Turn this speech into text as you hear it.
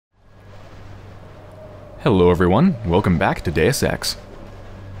Hello everyone, welcome back to Deus Ex.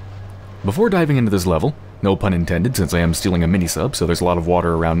 Before diving into this level, no pun intended since I am stealing a mini-sub, so there's a lot of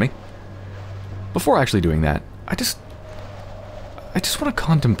water around me. Before actually doing that, I just want to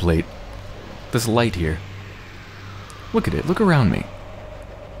contemplate this light here. Look at it, look around me.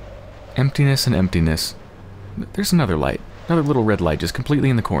 Emptiness and emptiness. There's another light, another little red light just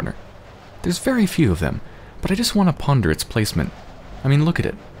completely in the corner. There's very few of them, but I just want to ponder its placement. I mean, look at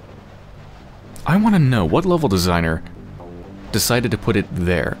it. I want to know what level designer decided to put it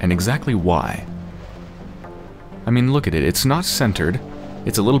there, and exactly why. I mean, look at it. It's not centered.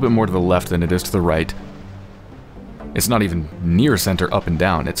 It's a little bit more to the left than it is to the right. It's not even near center up and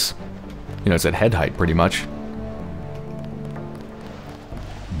down. It's, you know, it's at head height, pretty much.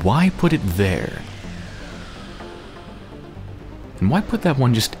 Why put it there? And why put that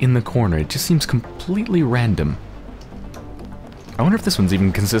one just in the corner? It just seems completely random. I wonder if this one's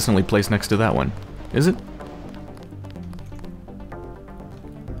even consistently placed next to that one. Is it?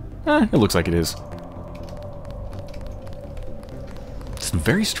 It looks like it is. It's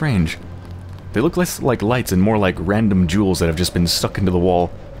very strange. They look less like lights and more like random jewels that have just been stuck into the wall.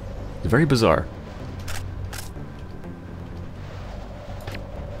 It's very bizarre.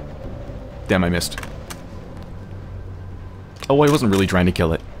 Damn, I missed. Oh, I wasn't really trying to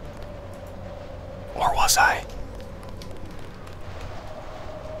kill it. Or was I?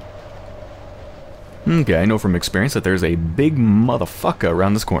 Okay, I know from experience that there's a big motherfucker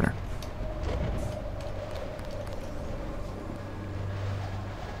around this corner.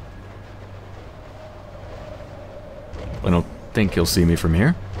 I don't think he'll see me from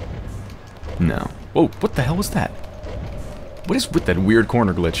here. No. Whoa, what the hell was that? What is with that weird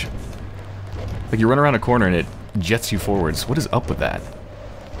corner glitch? Like you run around a corner and it jets you forwards. What is up with that?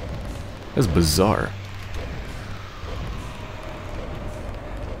 That's bizarre.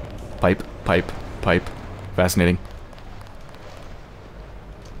 Pipe, pipe. Pipe. Fascinating.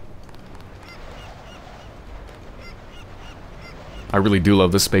 I really do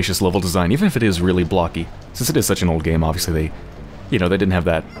love this spacious level design, even if it is really blocky. Since it is such an old game, obviously they didn't have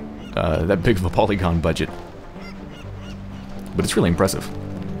that, that big of a polygon budget. But it's really impressive.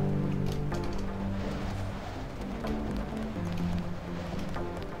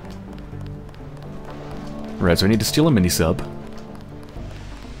 Right, so I need to steal a mini-sub.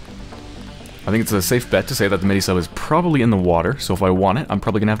 I think it's a safe bet to say that the mini-sub is probably in the water, so if I want it, I'm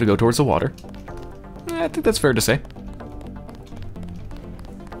probably going to have to go towards the water. I think that's fair to say.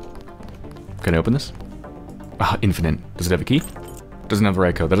 Can I open this? Ah, infinite. Does it have a key? Doesn't have the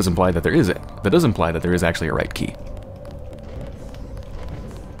right code. That does imply that there is it. That does imply that there is actually a right key.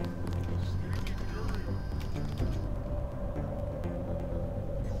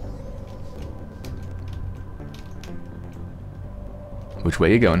 Which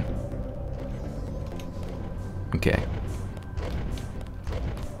way are you going? Okay.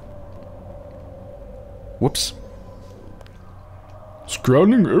 Whoops.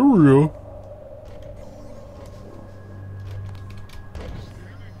 Scanning area.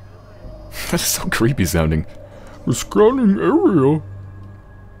 That is so creepy sounding. Scanning area.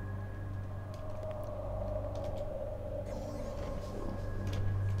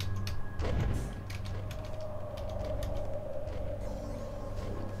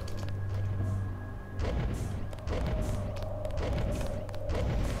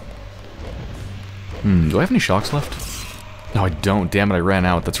 Do I have any shocks left? No, I don't. Damn it, I ran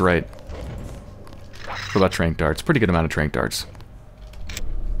out. That's right. What about trank darts? Pretty good amount of trank darts.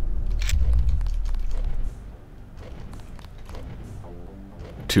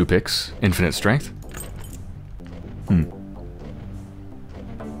 Two picks. Infinite strength. I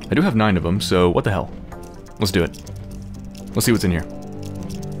do have 9 of them, so what the hell? Let's do it. Let's see what's in here.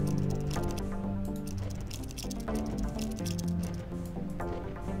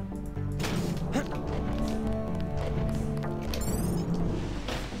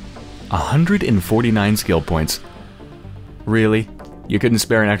 $149 skill points. Really? You couldn't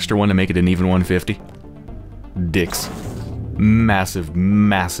spare an extra one to make it an even 150? Dicks. Massive,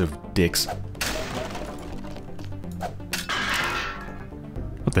 massive dicks.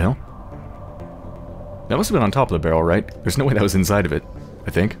 What the hell? That must have been on top of the barrel, right? There's no way that was inside of it,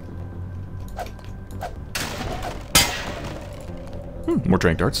 I think. More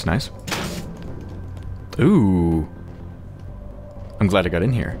trank darts, nice. Ooh. I'm glad I got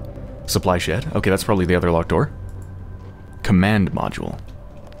in here. Supply shed. Okay, that's probably the other locked door. Command module.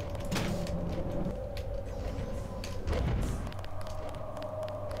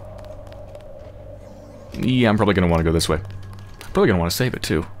 Yeah, I'm probably going to want to go this way. Probably going to want to save it,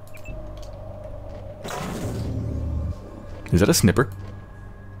 too. Is that a snipper?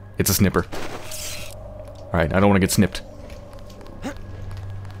 It's a snipper. Alright, I don't want to get snipped.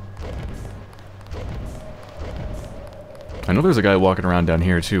 I know there's a guy walking around down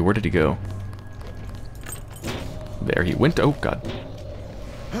here too. Where did he go? There he went. Oh, God.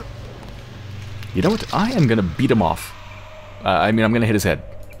 You know what? I am going to beat him off. I mean, I'm going to hit his head.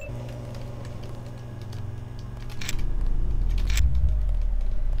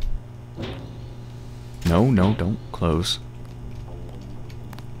 No, no, don't close.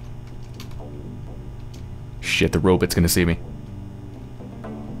 Shit, the robot's going to see me.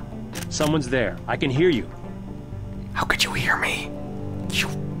 Someone's there. I can hear you. How could you hear me? You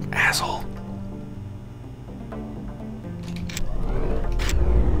asshole.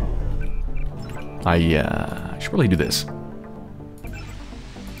 I should really do this.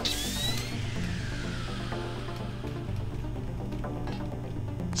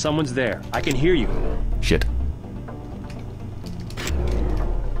 Someone's there. I can hear you. Shit.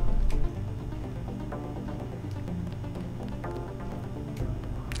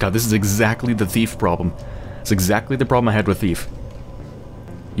 God, this is exactly the thief problem. It's exactly the problem I had with thief.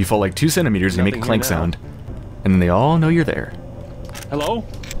 You fall like 2 centimeters and you make a clank sound, and then they all know you're there. Hello?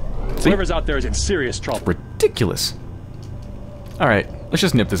 See? Whoever's out there is in serious trouble. Ridiculous. Alright, let's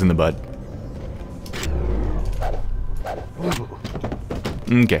just nip this in the bud.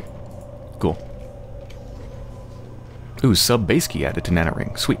 Okay. Cool. Ooh, sub bass key added to Nano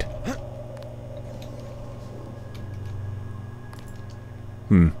Ring. Sweet.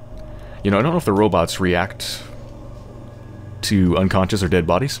 You know, I don't know if the robots react to unconscious or dead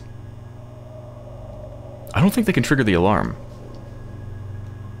bodies. I don't think they can trigger the alarm.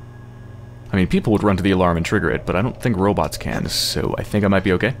 I mean, people would run to the alarm and trigger it, but I don't think robots can, so I think I might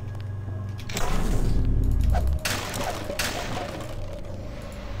be okay.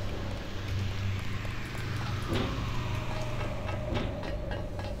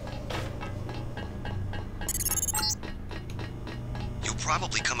 You'll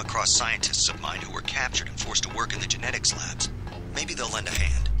probably come across scientists of mine who were captured and forced to work in the genetics labs. Maybe they'll lend a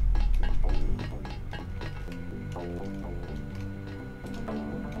hand.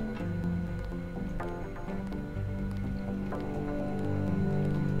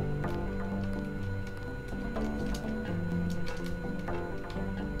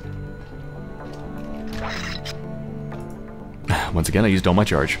 Once again, I used all my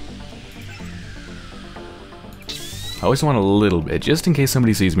charge. I always want a little bit, just in case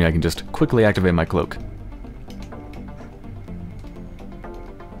somebody sees me, I can just quickly activate my cloak.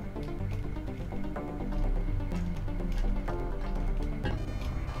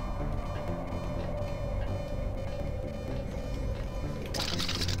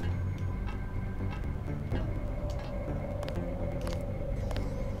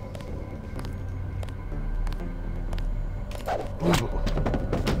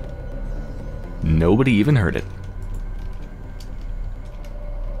 Nobody even heard it.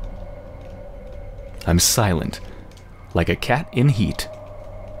 I'm silent, like a cat in heat.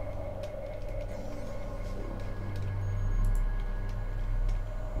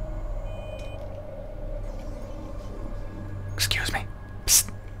 Excuse me.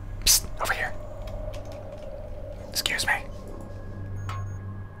 Psst. Psst. Over here. Excuse me.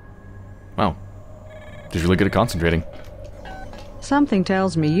 Wow. She's really good at concentrating. Something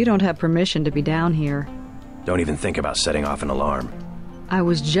tells me you don't have permission to be down here. Don't even think about setting off an alarm. I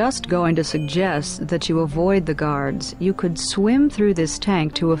was just going to suggest that you avoid the guards. You could swim through this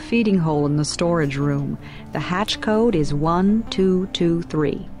tank to a feeding hole in the storage room. The hatch code is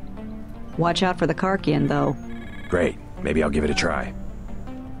 1223. Watch out for the Karkian, though. Great. Maybe I'll give it a try.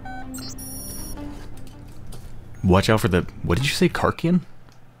 Watch out for the... What did you say, Karkian?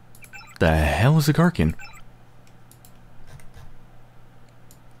 The hell is a Karkian?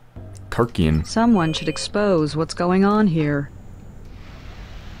 Karkian. Someone should expose what's going on here.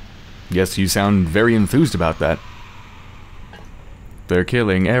 Yes, you sound very enthused about that. They're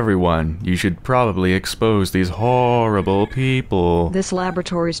killing everyone. You should probably expose these horrible people. This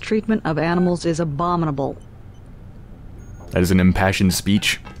laboratory's treatment of animals is abominable. That is an impassioned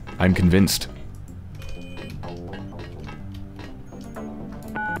speech. I'm convinced.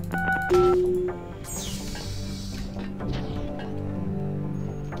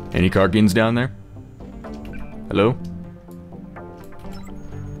 Any Karkians down there? Hello?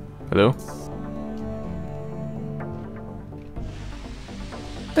 Hello?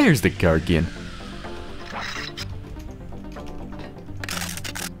 There's the Karkian.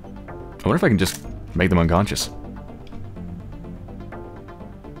 I wonder if I can just make them unconscious.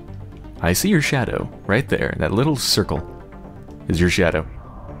 I see your shadow right there. That little circle is your shadow.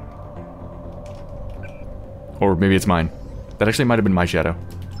 Or maybe it's mine. That actually might have been my shadow.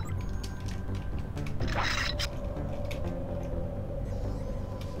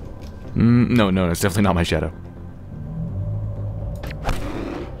 No, it's definitely not my shadow.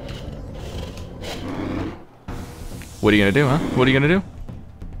 What are you gonna do, huh? What are you gonna do?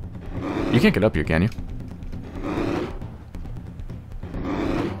 You can't get up here, can you?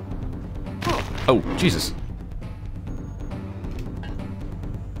 Oh, Jesus.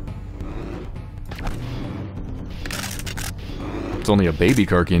 It's only a baby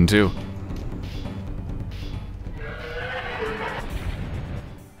Karkian, too.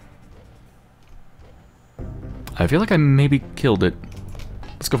 I feel like I maybe killed it.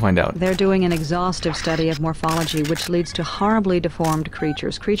 Let's go find out. They're doing an exhaustive study of morphology, which leads to horribly deformed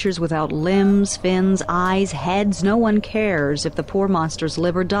creatures. Creatures without limbs, fins, eyes, heads. No one cares if the poor monsters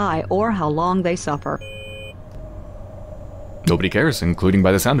live or die, or how long they suffer. Nobody cares, including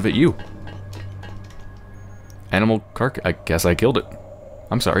by the sound of it, you. Animal I guess I killed it.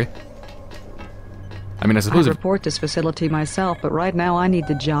 I'm sorry. I mean, I suppose I'd report this facility myself, but right now I need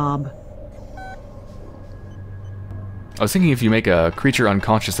the job. I was thinking if you make a creature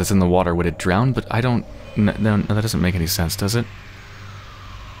unconscious that's in the water, would it drown? But I don't... No, that doesn't make any sense, does it?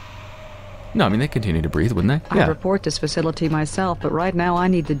 No, I mean, they continue to breathe, wouldn't they? I'd report this facility myself, but right now I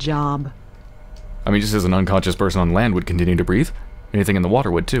need the job. I mean, just as an unconscious person on land would continue to breathe, anything in the water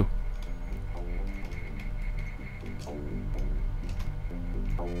would too.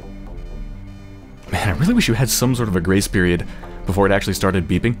 Man, I really wish you had some sort of a grace period before it actually started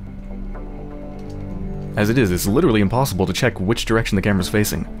beeping. As it is, it's literally impossible to check which direction the camera's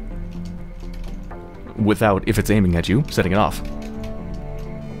facing without, if it's aiming at you, setting it off.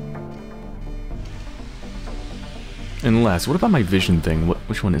 Unless, what about my vision thing?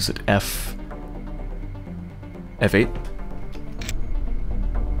 Which one is it? F8?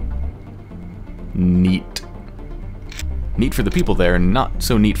 Neat. Neat for the people there, not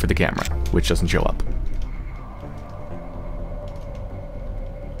so neat for the camera, which doesn't show up.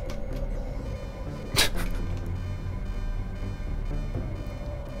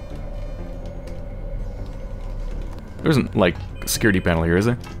 There isn't, like, a security panel here, is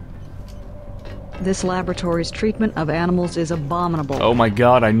there? This laboratory's treatment of animals is abominable. Oh my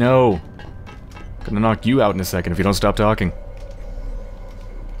god, I know! Gonna knock you out in a second if you don't stop talking.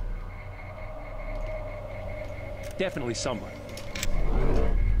 Definitely someone.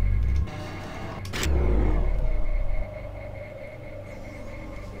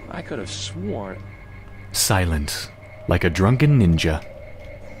 I could have sworn. Silent, like a drunken ninja.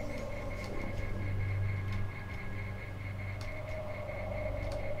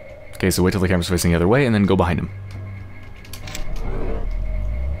 Okay, so wait till the camera's facing the other way and then go behind him.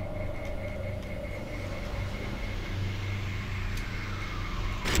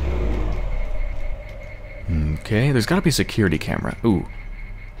 Okay, there's gotta be a security camera. Ooh.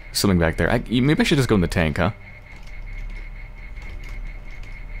 Something back there. Maybe I should just go in the tank, huh?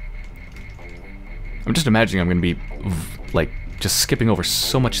 I'm just imagining I'm gonna be, like, just skipping over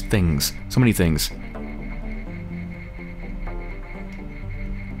so much things. So many things.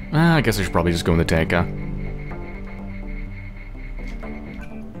 I guess I should probably just go in the tank, huh?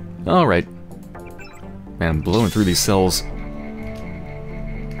 Alright. Man, I'm blowing through these cells.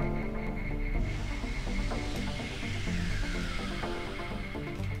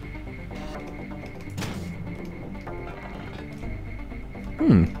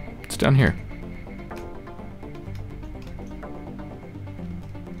 It's down here.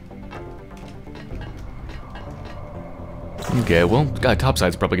 Okay, well, guy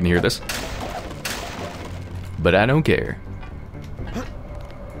topside's probably gonna hear this. But I don't care.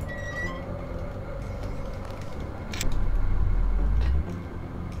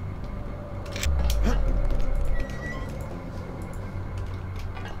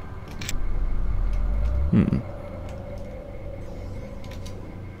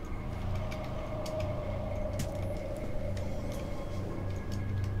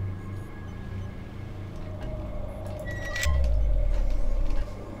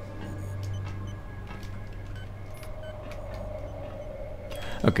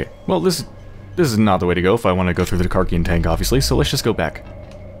 Okay, well, this is not the way to go if I want to go through the Karkian tank, obviously, so let's just go back.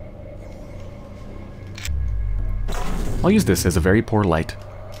 I'll use this as a very poor light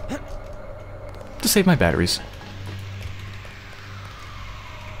to save my batteries.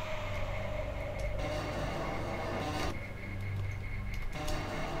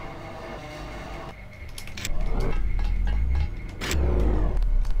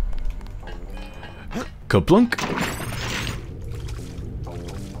 Kaplunk!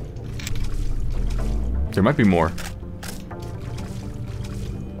 There might be more.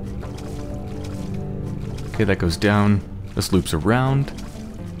 Okay, that goes down. This loops around.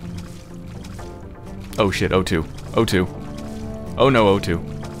 Oh shit, O2. O2. Oh no, O2.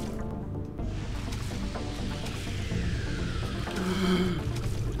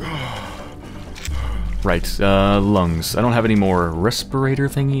 Right, lungs. I don't have any more respirator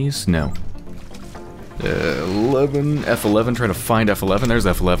thingies? No. 11, F11, trying to find F11. There's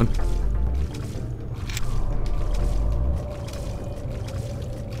F11.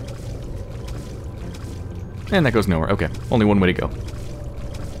 And that goes nowhere. Okay, only one way to go.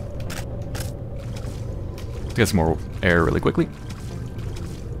 Get some more air really quickly.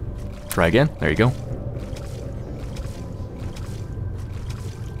 Try again. There you go.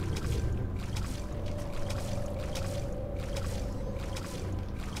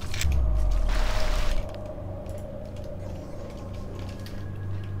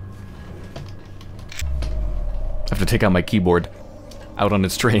 I have to take out my keyboard out on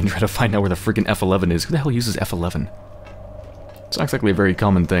its tray and try to find out where the freaking F11 is. Who the hell uses F11? It's not exactly a very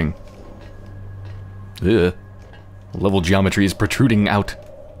common thing. Ugh. Level geometry is protruding out.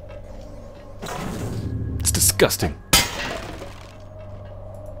 It's disgusting.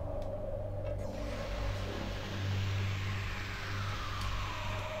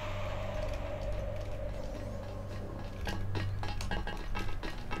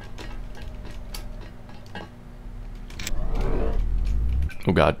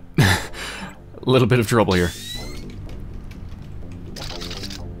 Oh god. A little bit of trouble here.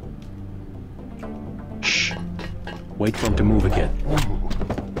 Shh. Wait for him to move again.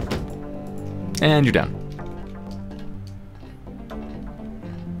 And you're down.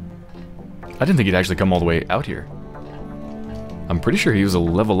 I didn't think he'd actually come all the way out here. I'm pretty sure he was a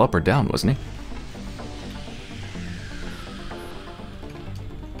level up or down, wasn't he?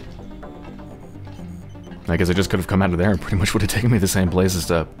 I guess I just could have come out of there and pretty much would have taken me the same place as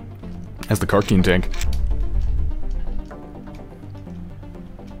the Karkeen tank.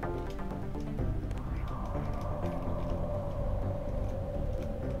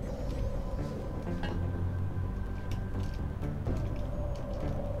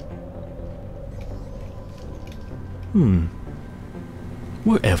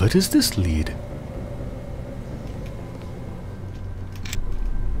 Wherever does this lead?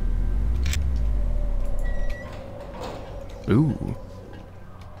 Ooh.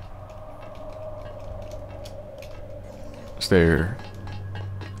 Is there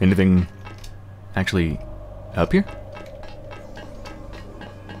anything actually up here?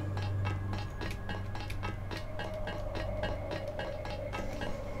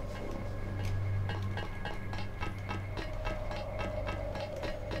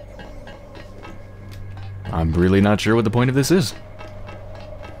 I'm really not sure what the point of this is.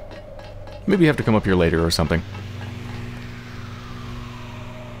 Maybe you have to come up here later or something.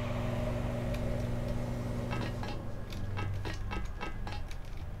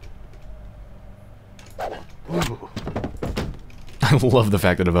 I love the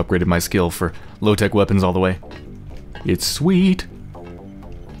fact that I've upgraded my skill for low-tech weapons all the way. It's sweet.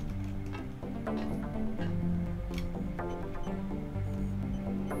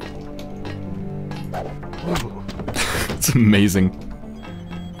 It's amazing.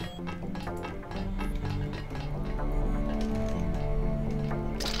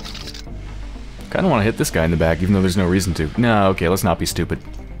 Kinda wanna hit this guy in the back, even though there's no reason to. No, okay, let's not be stupid.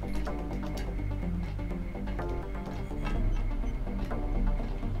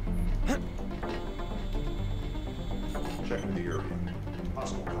 Checking the area.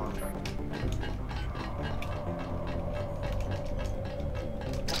 Possible contact.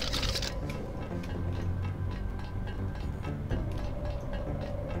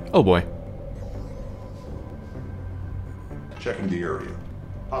 Oh boy. Checking the area.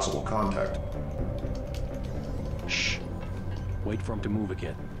 Possible contact. Shh. Wait for him to move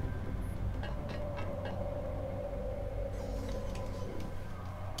again.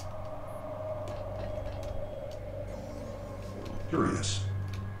 Curious.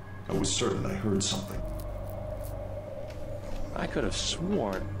 I was certain I heard something. I could have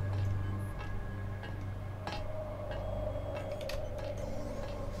sworn.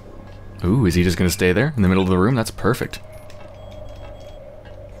 Ooh, is he just gonna stay there in the middle of the room? That's perfect.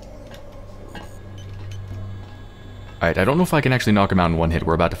 Alright, I don't know if I can actually knock him out in one hit.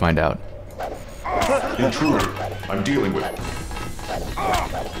 We're about to find out. Intruder. I'm dealing with it.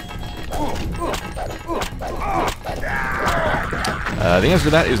 The answer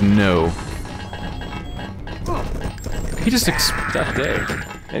to that is no. He just Tough day.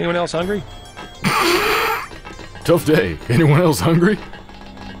 Anyone else hungry? Tough day. Anyone else hungry?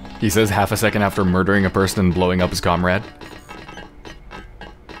 He says half a second after murdering a person and blowing up his comrade.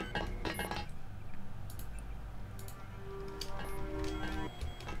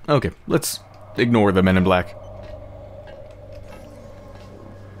 Okay, let's ignore the men in black.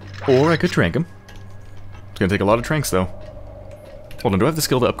 Or I could trank him. It's gonna take a lot of tranks, though. Hold on, do I have the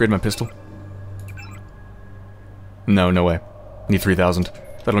skill to upgrade my pistol? No, no way. Need 3,000.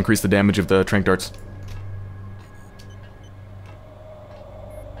 That'll increase the damage of the trank darts.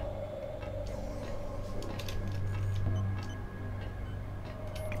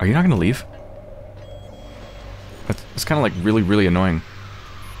 Are you not gonna leave? It's kind of like really, really annoying.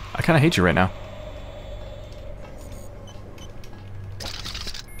 I kind of hate you right now.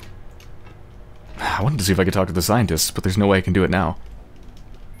 I wanted to see if I could talk to the scientists, but there's no way I can do it now.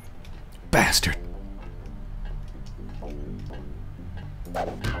 Bastard.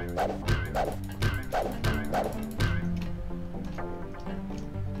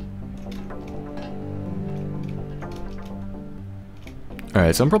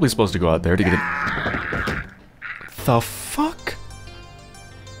 Alright, so I'm probably supposed to go out there to get it. The fuck?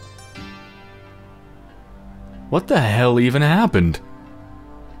 What the hell even happened?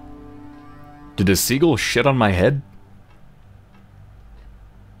 Did a seagull shit on my head?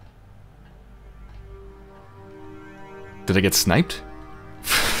 Did I get sniped?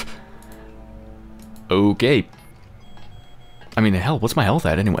 Okay. I mean, hell, what's my health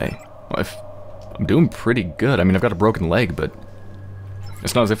at anyway? Well, I'm doing pretty good. I mean, I've got a broken leg, but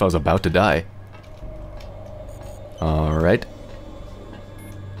it's not as if I was about to die. Alright.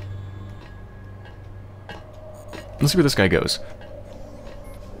 Let's see where this guy goes.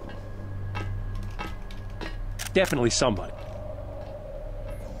 Definitely somebody.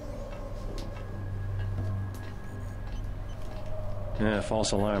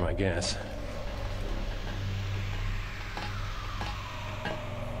 False alarm, I guess.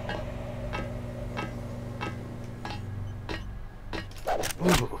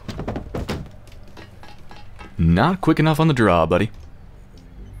 Ooh. Not quick enough on the draw, buddy.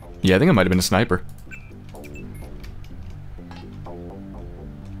 Yeah, I think it might have been a sniper.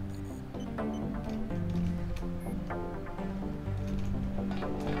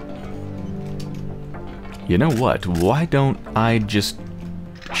 You know what? Why don't I just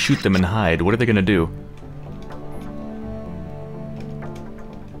shoot them and hide? What are they gonna do?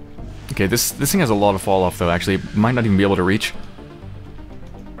 Okay, this thing has a lot of fall off though, actually. It might not even be able to reach.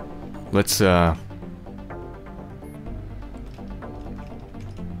 Let's give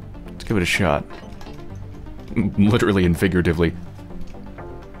it a shot. Literally and figuratively.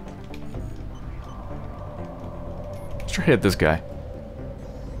 Let's try to hit this guy.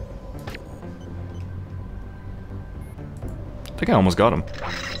 I think I almost got him.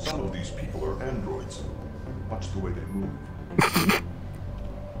 Some of these people are androids. Watch the way they move.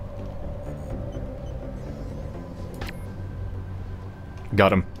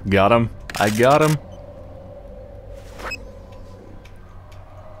 Got him. Got him. I got him.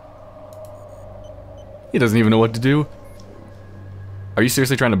 He doesn't even know what to do. Are you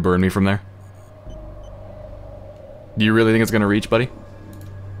seriously trying to burn me from there? Do you really think it's gonna reach, buddy?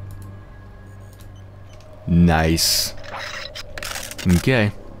 Nice.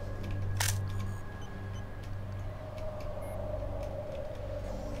 Okay.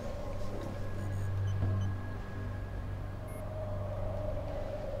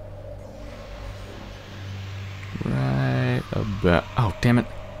 Right about... Oh, damn it.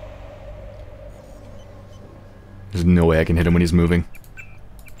 There's no way I can hit him when he's moving.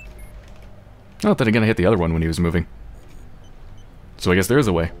 Oh, then again, I hit the other one when he was moving. So I guess there is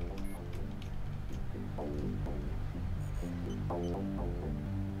a way.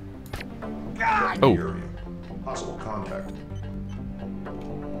 Oh. Possible contact.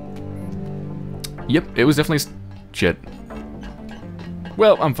 Yep, it was definitely shit.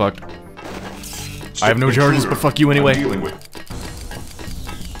 Well, I'm fucked. I have no charges, but fuck you anyway.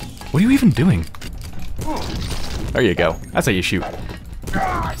 What are you even doing? There you go. That's how you shoot.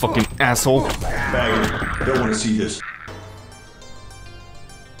 Fucking asshole. Bag it. Don't want to see this.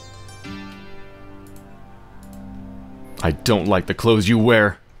 I don't like the clothes you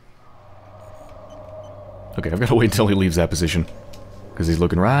wear. Okay, I've got to wait until he leaves that position. Because he's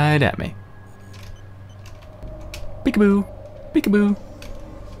looking right at me. Peekaboo! Peekaboo!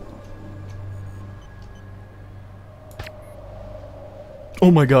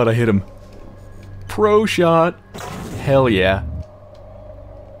 Oh my god, I hit him. Pro shot! Hell yeah.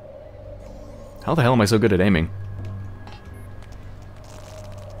 How the hell am I so good at aiming?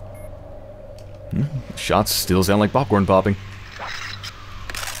 Shots still sound like popcorn popping.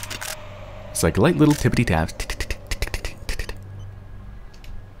 It's like light little tippity taps.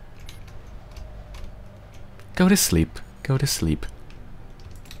 Go to sleep. Go to sleep.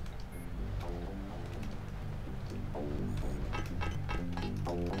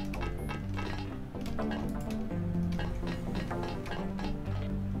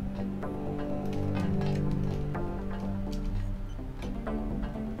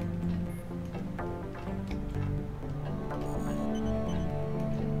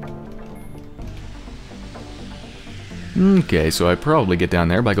 Okay, so I probably get down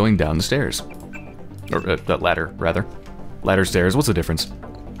there by going down the stairs. Or, the ladder, rather. Ladder, stairs, what's the difference?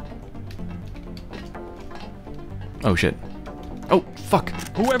 Oh, shit. Oh, fuck.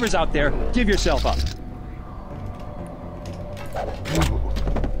 Whoever's out there, give yourself up.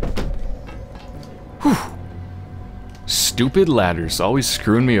 Whew. Stupid ladders, always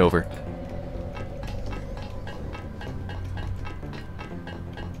screwing me over.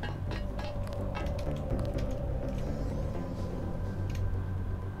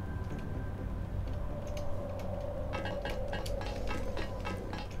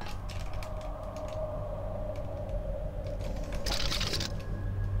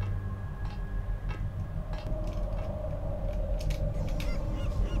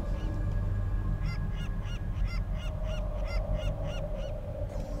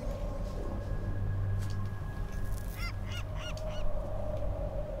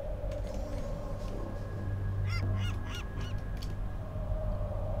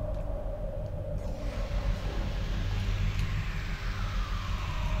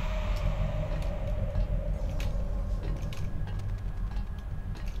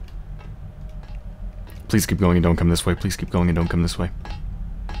 Please keep going and don't come this way. Please keep going and don't come this way.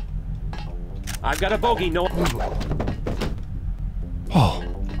 I've got a bogey, no... Oh.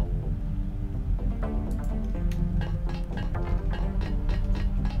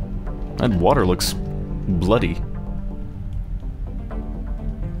 That water looks bloody. I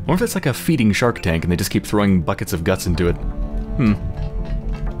wonder if it's like a feeding shark tank and they just keep throwing buckets of guts into it. Hmm.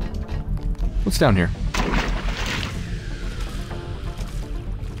 What's down here?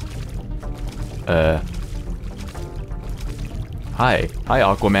 Hi. Hi,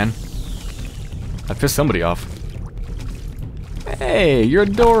 Aquaman. I pissed somebody off. Hey, you're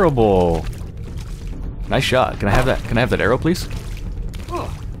adorable. Nice shot. Can I have that? Can I have that arrow, please?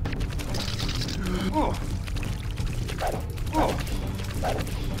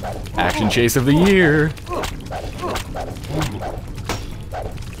 Action chase of the year.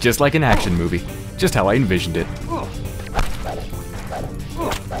 Just like an action movie. Just how I envisioned it.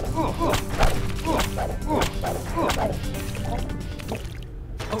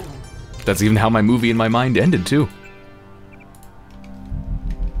 That's even how my movie in my mind ended, too.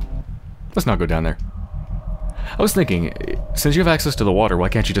 Let's not go down there. I was thinking, since you have access to the water, why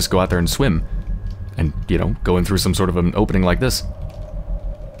can't you just go out there and swim? And, you know, go in through some sort of an opening like this.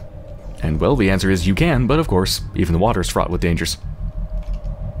 And, well, the answer is you can, but of course, even the water is fraught with dangers.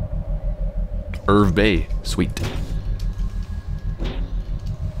 Irv Bay. Sweet.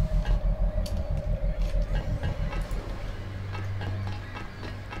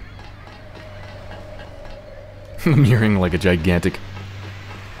 I'm hearing like a gigantic...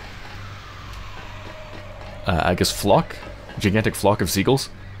 I guess flock? Gigantic flock of seagulls?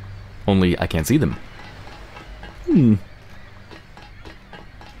 Only I can't see them. Hmm.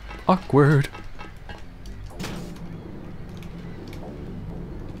 Awkward.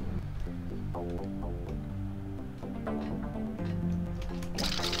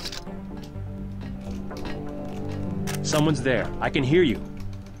 Someone's there. I can hear you.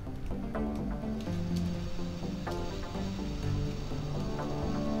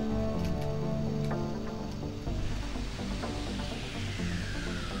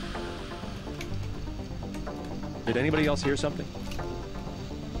 Did anybody else hear something?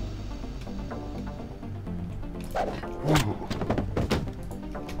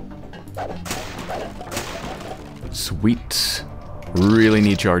 Sweet. Really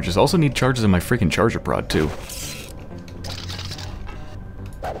need charges. Also need charges in my freaking charger prod, too.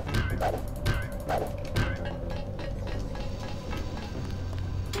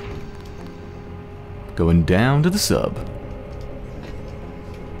 Going down to the sub.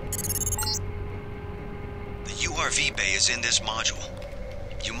 The URV bay is in this module.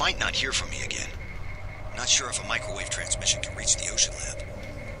 You might not hear from me again. Not sure if a microwave transmission can reach the ocean lab.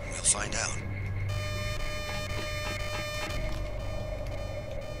 We'll find out.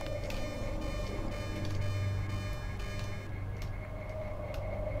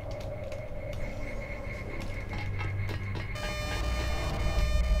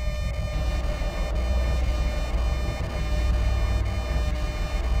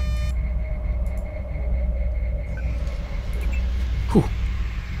 Whew.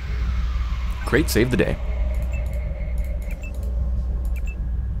 Great, save the day.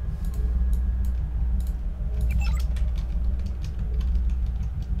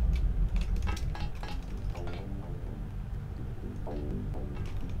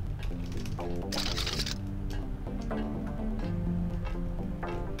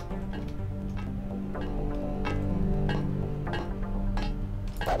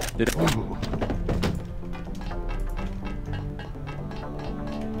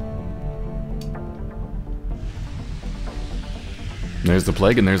 There's the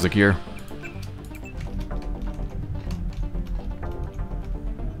plague and there's the cure.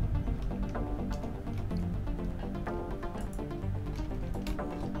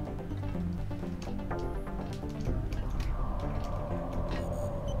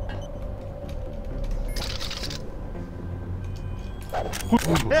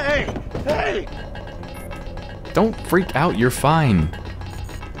 Hey! Hey! Don't freak out, you're fine.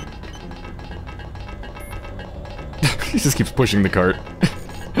 He just keeps pushing the cart.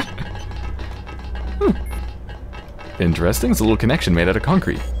 Interesting, it's a little connection made out of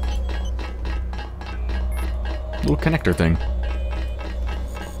concrete. Little connector thing.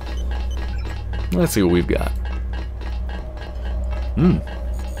 Let's see what we've got.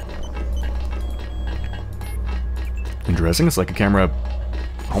 Interesting, it's like a camera.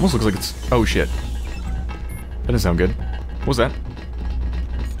 Almost looks like it's... Oh shit. That didn't sound good. What was that?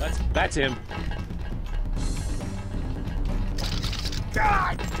 That's him.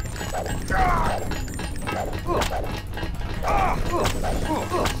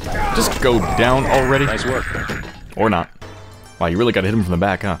 Just go down already? Nice work. Or not. Wow, you really gotta hit him from the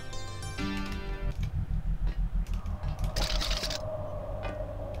back, huh?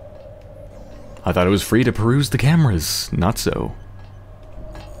 I thought it was free to peruse the cameras. Not so.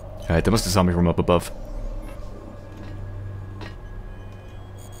 Alright, they must have saw me from up above.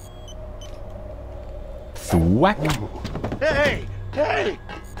 Thwack! Hey! Hey!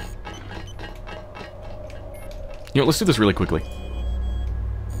 You know, let's do this really quickly.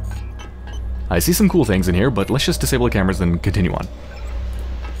 I see some cool things in here, but let's just disable the cameras and continue on.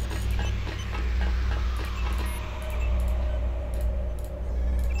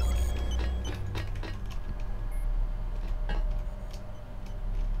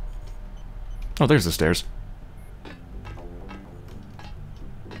 Oh, there's the stairs.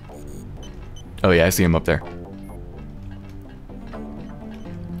 Oh yeah, I see him up there.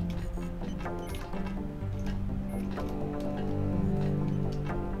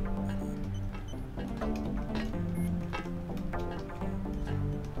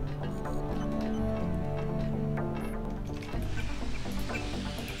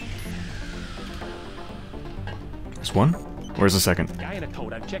 There's one? Where's the second? Guy in a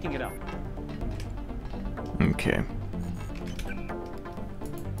coat. I'm checking it out. Okay.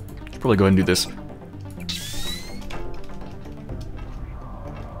 Should probably go ahead and do this.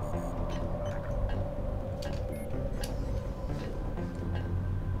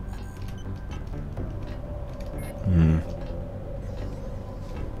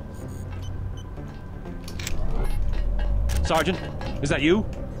 Sergeant, is that you?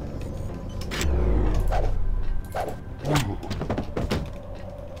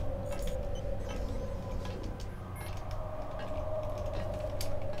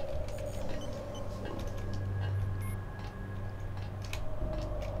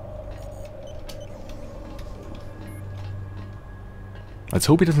 Let's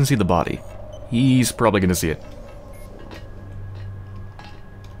hope he doesn't see the body. He's probably gonna see it.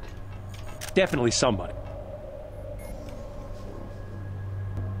 Definitely somebody.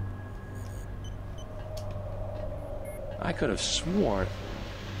 I could have sworn.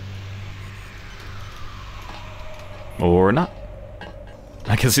 Or not.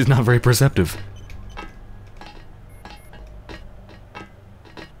 I guess he's not very perceptive.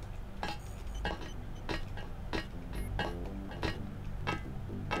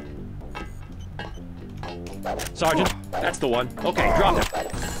 Sergeant, that's the one. Okay, drop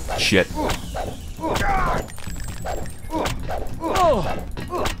it. Shit.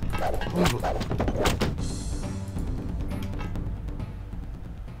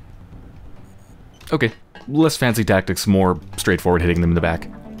 Okay, less fancy tactics, more straightforward hitting them in the back.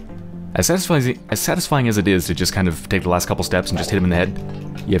 As satisfying as it is to just kind of take the last couple steps and just hit him in the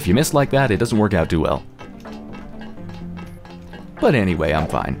head, if you miss like that, it doesn't work out too well. But anyway, I'm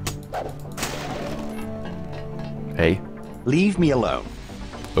fine. Hey. Leave me alone.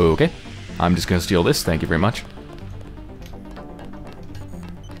 Okay. I'm just gonna steal this, thank you very much.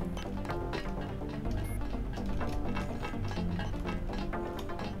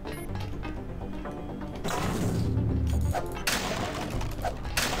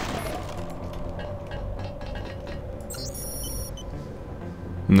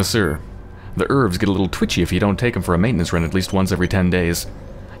 No, sir. The herbs get a little twitchy if you don't take them for a maintenance run at least once every 10 days.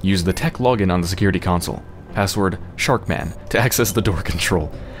 Use the tech login on the security console. Password Sharkman to access the door control.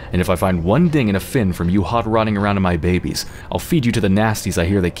 And if I find one ding and a fin from you hot-rodding around in my babies, I'll feed you to the nasties I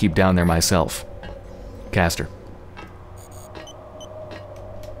hear they keep down there myself. Caster.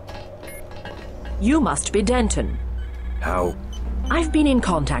 You must be Denton. How? I've been in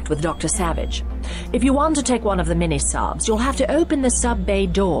contact with Dr. Savage. If you want to take one of the mini-subs, you'll have to open the sub bay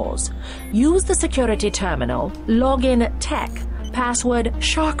doors. Use the security terminal, log in tech, password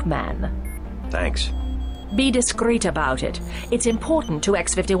Sharkman. Thanks. Be discreet about it. It's important to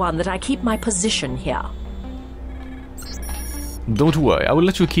X-51 that I keep my position here. Don't worry, I will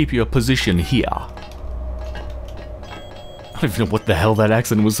let you keep your position here. I don't even know what the hell that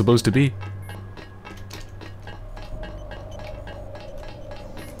accent was supposed to be.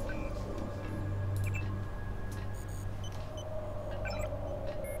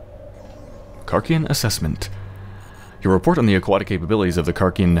 Karkian Assessment. Your report on the aquatic capabilities of the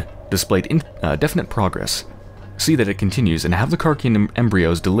Karkian displayed definite progress. See that it continues and have the Karkian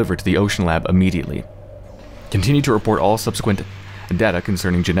embryos delivered to the Ocean Lab immediately. Continue to report all subsequent data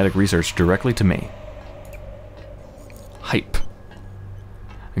concerning genetic research directly to me. Hype.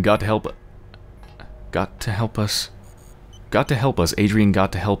 Got to help us. Adrian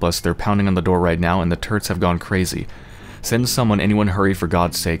got to help us. They're pounding on the door right now and the turrets have gone crazy. Send someone, anyone hurry for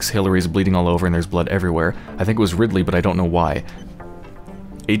God's sakes. Hillary's bleeding all over and there's blood everywhere. I think it was Ridley, but I don't know why.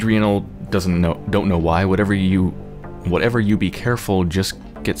 Adrian don't know why. Whatever you be careful, just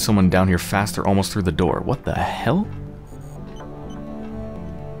get someone down here faster, almost through the door. What the hell?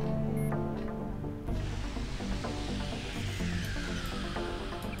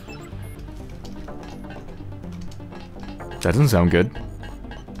 That doesn't sound good.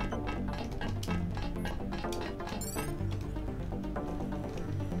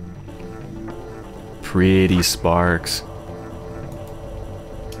 Pretty sparks.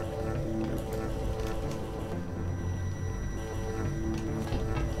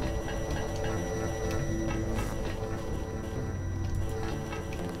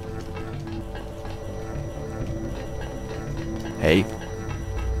 Hey.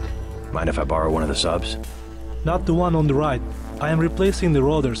 Mind if I borrow one of the subs? Not the one on the right. I am replacing the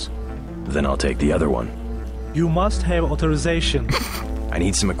rotors. Then I'll take the other one. You must have authorization. I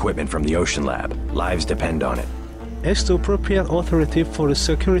need some equipment from the Ocean Lab. Lives depend on it. Ask the appropriate authority for a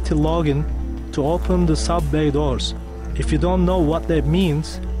security login to open the sub-bay doors. If you don't know what that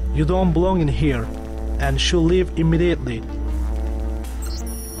means, you don't belong in here, and should leave immediately.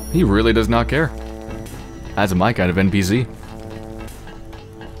 He really does not care. That's my kind of NPC.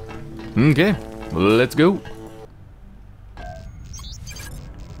 Okay, let's go.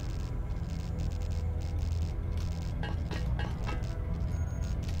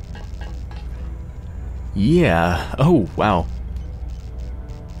 Yeah. Oh, wow.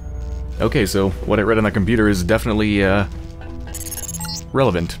 Okay, so what I read on that computer is definitely,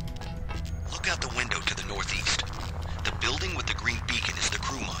 relevant. Look out the window to the northeast. The building with the green beacon is the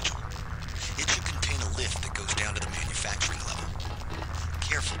crew module. It should contain a lift that goes down to the manufacturing level.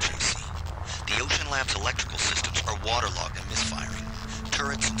 Careful, JC. The Ocean Lab's electrical systems are waterlogged and misfiring.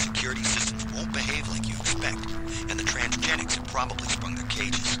 Turrets and security systems won't behave like you expect, and the transgenics have probably sprung their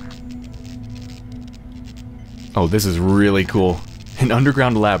cages. Oh, this is really cool. An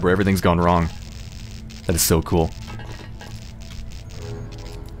underground lab where everything's gone wrong. That is so cool.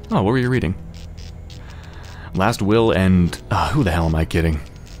 Oh, what were you reading? Last will and... who the hell am I kidding?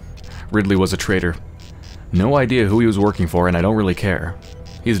 Ridley was a traitor. No idea who he was working for, and I don't really care.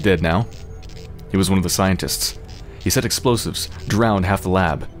 He's dead now. He was one of the scientists. He set explosives, drowned half the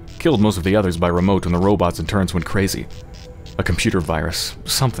lab, killed most of the others by remote when the robots and turrets went crazy. A computer virus.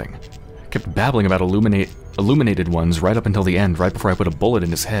 Something. Kept babbling about illuminated ones right up until the end, right before I put a bullet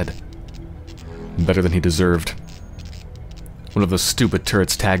in his head. Better than he deserved. One of those stupid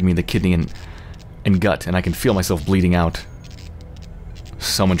turrets tagged me in the kidney and gut, and I can feel myself bleeding out.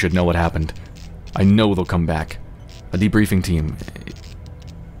 Someone should know what happened. I know they'll come back. A debriefing team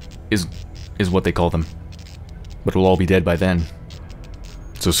is what they call them. But we'll all be dead by then.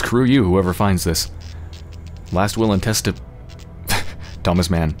 So screw you, whoever finds this. Last will and testament. Thomas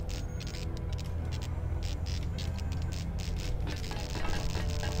Mann.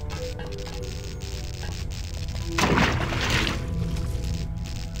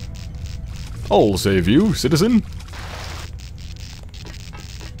 I'll save you, citizen.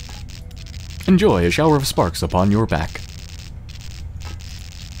 Enjoy a shower of sparks upon your back.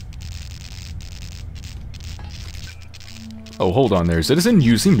 Oh, hold on there, citizen.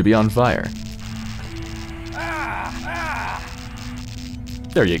 You seem to be on fire.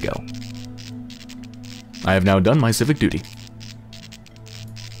 There you go. I have now done my civic duty.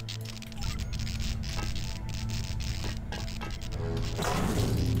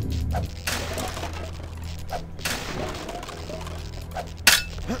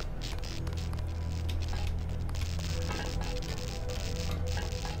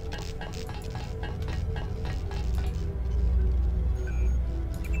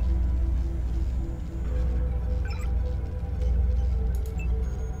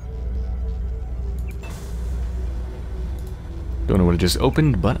 just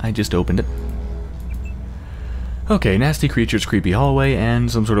opened, but I just opened it. Okay, nasty creatures, creepy hallway, and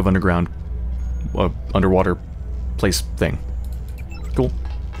some sort of underground, underwater place thing. Cool.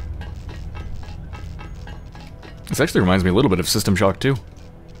 This actually reminds me a little bit of System Shock 2.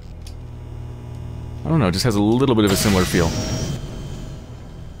 I don't know, it just has a little bit of a similar feel.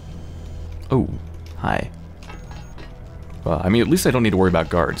 Oh, hi. I mean, at least I don't need to worry about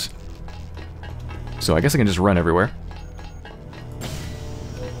guards. So I guess I can just run everywhere.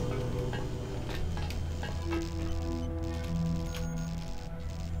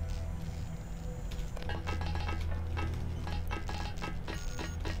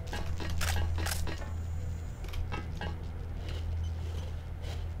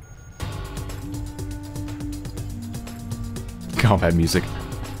 Combat music.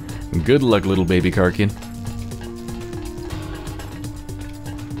 Good luck, little baby Karkian.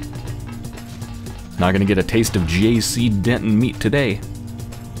 Not gonna get a taste of J.C. Denton meat today.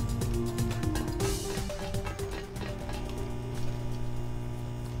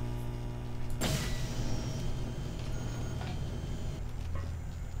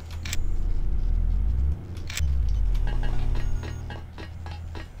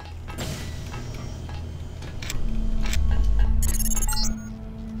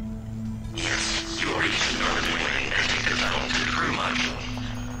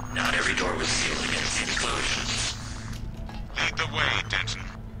 Not every door was sealed against explosions. Lead the way, Denton.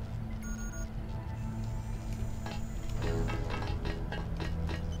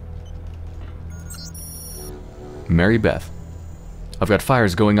 Mary Beth. I've got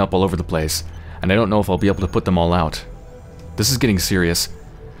fires going up all over the place, and I don't know if I'll be able to put them all out. This is getting serious.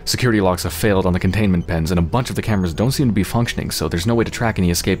 Security locks have failed on the containment pens, and a bunch of the cameras don't seem to be functioning, so there's no way to track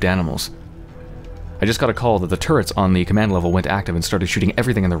any escaped animals. I just got a call that the turrets on the command level went active and started shooting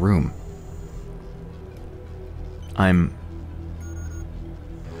everything in the room.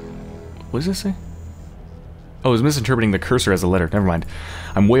 What does this say? Oh, I was misinterpreting the cursor as a letter. Never mind.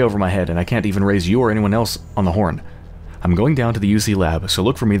 I'm way over my head, and I can't even raise you or anyone else on the horn. I'm going down to the UC lab, so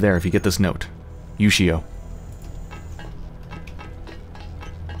look for me there if you get this note. Yushio.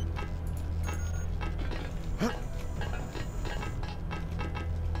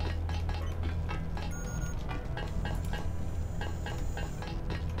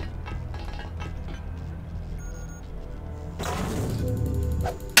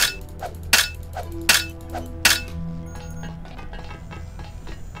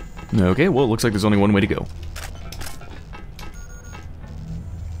 Okay, well, it looks like there's only one way to go.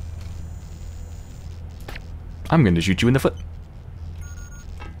 I'm going to shoot you in the foot.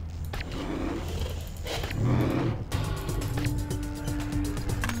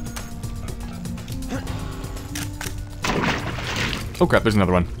 Oh crap, there's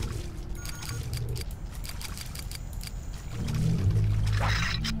another one.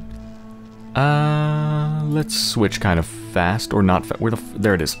 Let's switch kind of fast, or not where the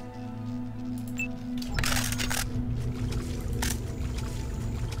there it is.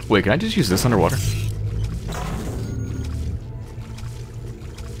 Wait, can I just use this underwater?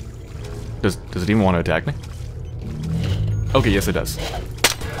 Does it even want to attack me? Okay, yes it does.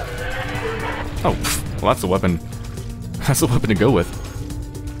 Oh, well that's the weapon. That's the weapon to go with.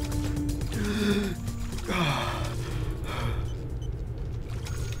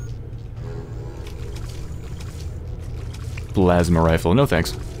 Plasma rifle, no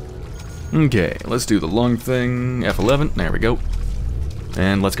thanks. Okay, let's do the long thing. F11, there we go.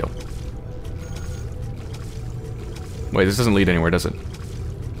 And let's go. Wait, this doesn't lead anywhere, does it?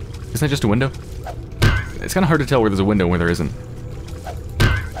 Isn't that just a window? It's kind of hard to tell where there's a window and where there isn't.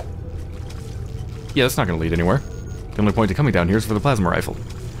 Yeah, that's not going to lead anywhere. The only point to coming down here is for the plasma rifle.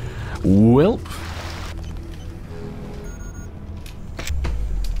 Welp.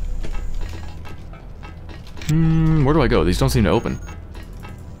 Where do I go? These don't seem to open.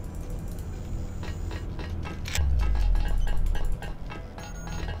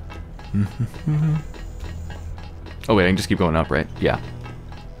 Oh wait, I can just keep going up, right? Yeah.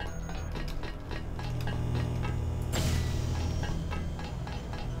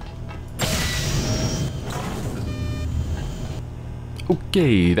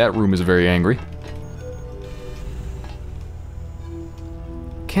 Okay, that room is very angry.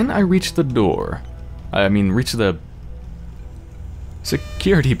 Can I reach the door? I mean, reach the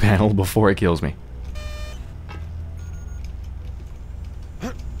security panel before it kills me.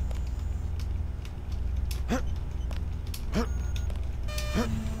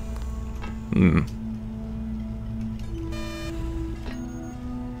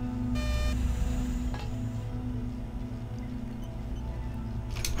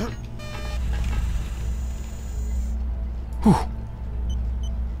 Whew.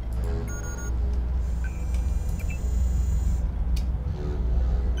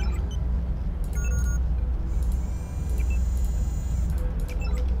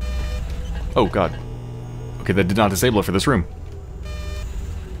 Oh, God. Okay, that did not disable it for this room.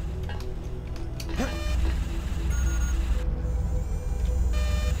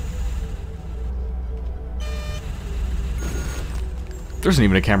 There isn't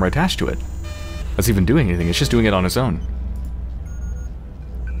even a camera attached to it. That's even doing anything. It's just doing it on its own.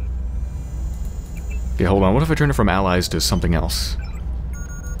 Okay, hold on. What if I turn it from allies to something else?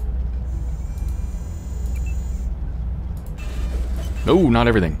 No, not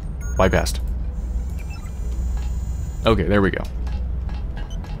everything. Bypassed. Okay, there we go.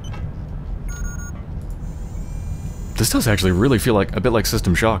 This does actually really feel like a bit like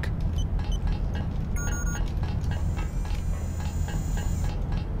System Shock.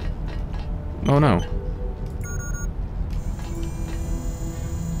 Oh no.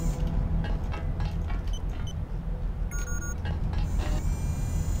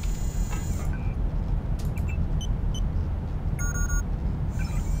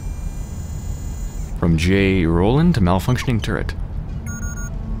 From J. Roland to malfunctioning turret.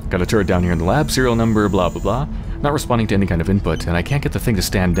 Got a turret down here in the lab, serial number, blah blah blah. Not responding to any kind of input, and I can't get the thing to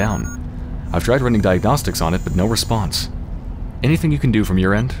stand down. I've tried running diagnostics on it, but no response. Anything you can do from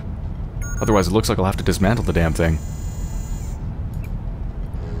your end? Otherwise it looks like I'll have to dismantle the damn thing.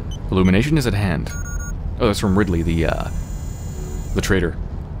 Illumination is at hand. Oh, that's from Ridley, the traitor.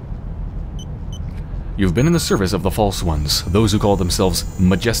 You've been in the service of the false ones, those who call themselves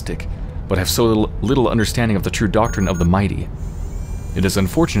majestic, but have so little understanding of the true doctrine of the mighty. It is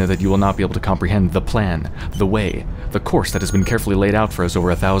unfortunate that you will not be able to comprehend the plan, the way, the course that has been carefully laid out for us over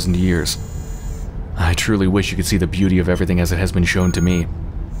 1,000 years. I truly wish you could see the beauty of everything as it has been shown to me,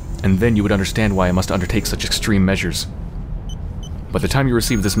 and then you would understand why I must undertake such extreme measures. By the time you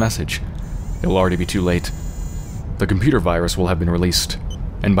receive this message, it will already be too late. The computer virus will have been released,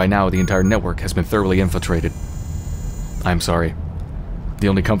 and by now the entire network has been thoroughly infiltrated. I'm sorry. The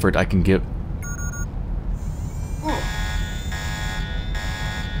only comfort I can give...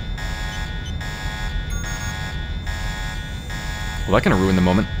 Well, that kind of ruined the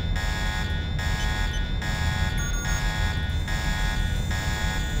moment.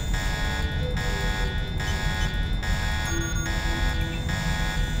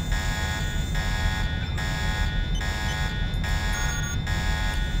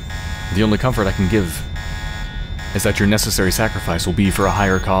 The only comfort I can give is that your necessary sacrifice will be for a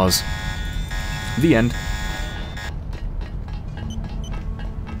higher cause. The end.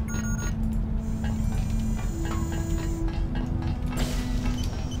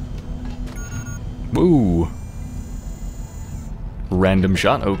 Woo. Random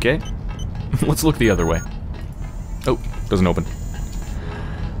shot, okay. Let's look the other way. Oh, doesn't open.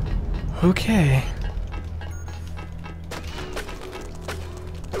 Okay.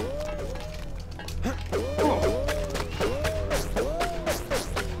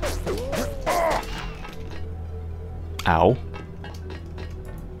 Ow.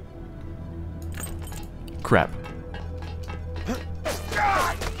 Crap.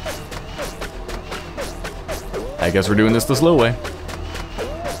 I guess we're doing this the slow way.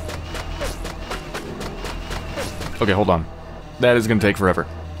 Okay, hold on. That is gonna take forever.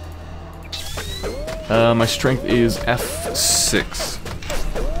 My strength is F6.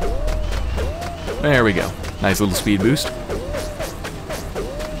 There we go. Nice little speed boost.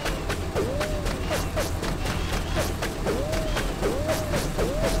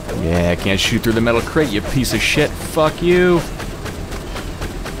 Yeah, can't shoot through the metal crate, you piece of shit. Fuck you.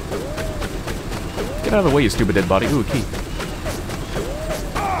 Get out of the way, you stupid dead body. Ooh, a key.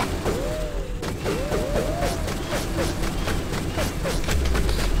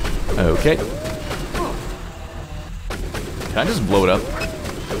 Okay. Can I just blow it up?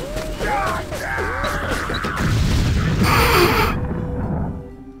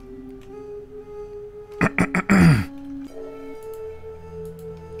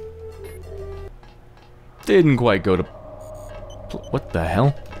 Didn't quite go to... What the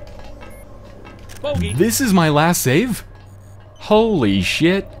hell? Bogey. This is my last save? Holy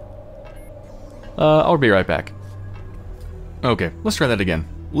shit. I'll be right back. Okay, let's try that again.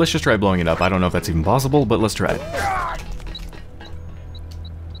 Let's just try blowing it up. I don't know if that's even possible, but let's try it.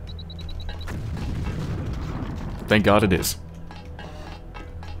 Thank God it is.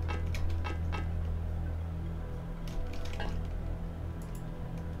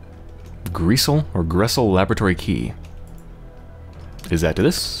 Gressel or Gressel laboratory key. Is that to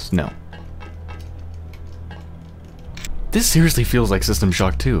this? No. This seriously feels like System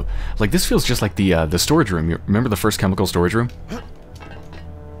Shock 2. Like, this feels just like the storage room. You remember the first chemical storage room?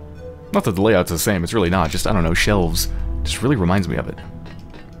 Not that the layout's the same, it's really not. Just, I don't know, shelves. Just really reminds me of it.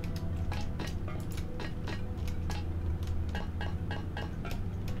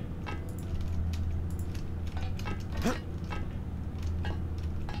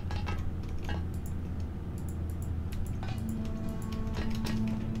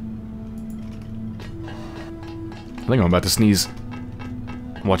 I think I'm about to sneeze.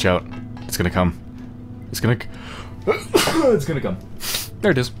 Watch out. It's gonna come. It's gonna... it's gonna come.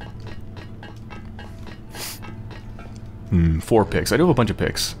 There it is. 4 picks. I do have a bunch of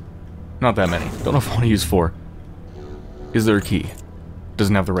picks. Not that many. Don't know if I want to use 4. Is there a key?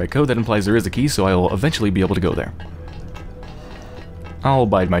 Doesn't have the right code. That implies there is a key, so I will eventually be able to go there. I'll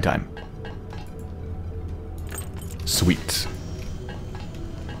bide my time. Sweet.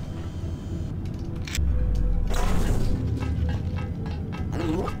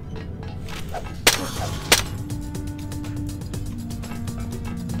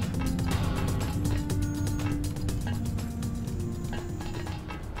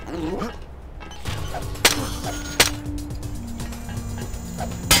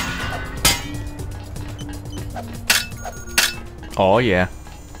 Oh yeah.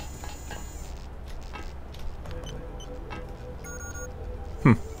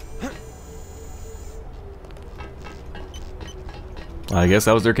 I guess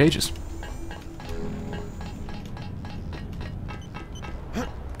that was their cages.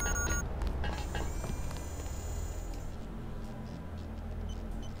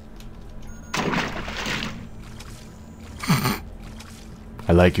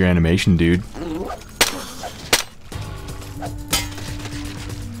 I like your animation, dude.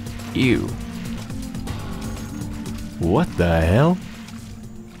 Ew. What the hell?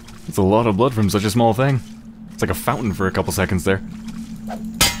 That's a lot of blood from such a small thing. It's like a fountain for a couple seconds there.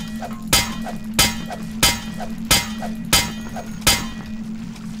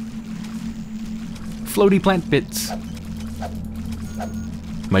 Floaty plant bits.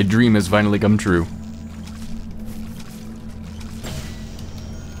 My dream has finally come true.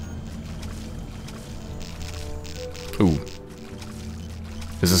 Ooh.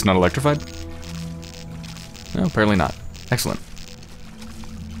 Is this not electrified? No, apparently not. Excellent.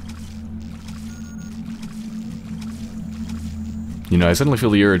 You know, I suddenly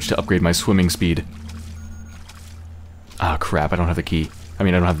feel the urge to upgrade my swimming speed. Ah, crap, I don't have the key. I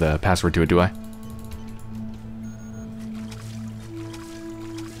mean, I don't have the password to it, do I?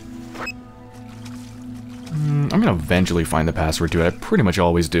 I'm gonna eventually find the password to it. I pretty much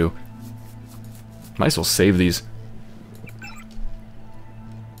always do. Might as well save these.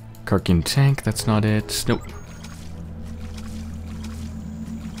 Karkin tank, that's not it. Nope.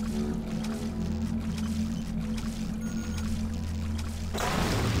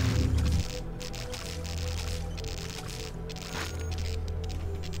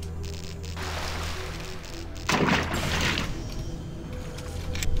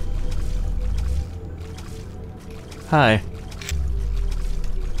 Hi.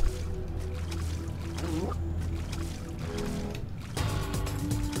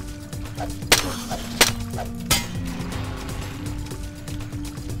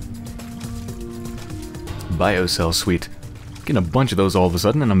 Biocell suite. Getting a bunch of those all of a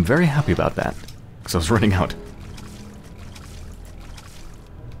sudden, and I'm very happy about that, because I was running out.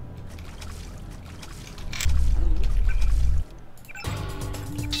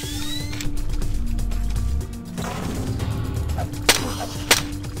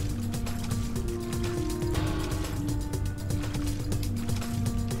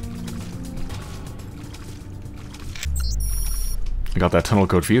 I got that tunnel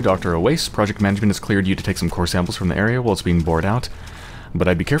code for you, Dr. Oace. Project management has cleared you to take some core samples from the area while it's being bored out. But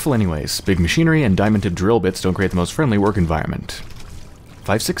I'd be careful anyways. Big machinery and diamond-tipped drill bits don't create the most friendly work environment.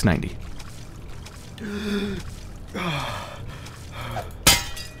 5690.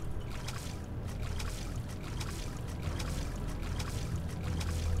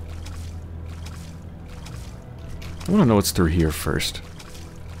 I want to know what's through here first.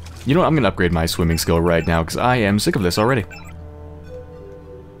 You know what? I'm going to upgrade my swimming skill right now because I am sick of this already.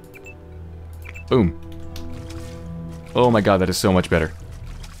 Boom. Oh my god, that is so much better.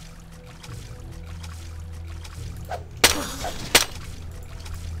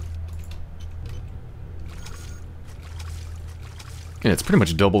 Yeah, it's pretty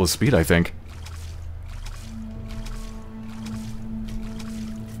much double the speed, I think.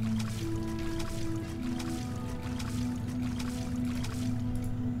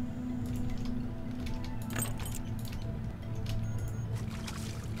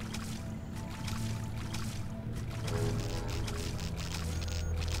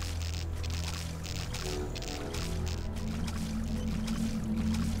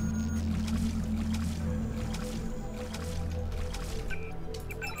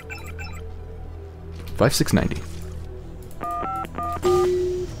 $5690.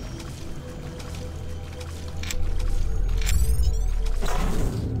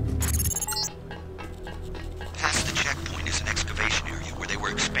 Past the checkpoint is an excavation area where they were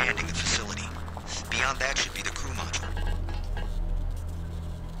expanding the facility. Beyond that should be the crew module.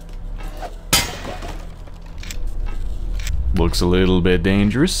 looks a little bit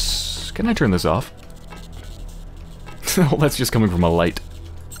dangerous. Can I turn this off? Oh, that's just coming from a light.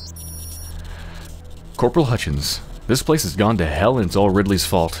 Corporal Hutchins. This place has gone to hell and it's all Ridley's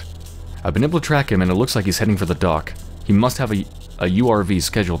fault. I've been able to track him and it looks like he's heading for the dock. He must have a URV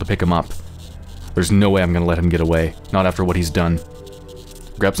scheduled to pick him up. There's no way I'm gonna let him get away, not after what he's done.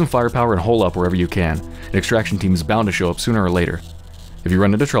 Grab some firepower and hole up wherever you can. An extraction team is bound to show up sooner or later. If you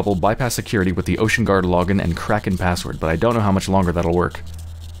run into trouble, bypass security with the Ocean Guard login and Kraken password, but I don't know how much longer that'll work.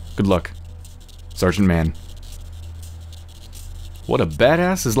 Good luck. Sergeant Mann. What a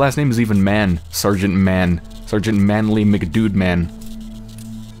badass. His last name is even Mann. Sergeant Mann. Sergeant Manly McDude Man.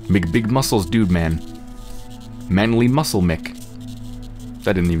 McBig Muscles Dude Man. Manly Muscle Mick.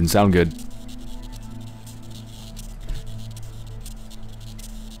 That didn't even sound good.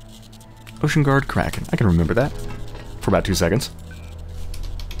 Ocean Guard Kraken. I can remember that. For about 2 seconds.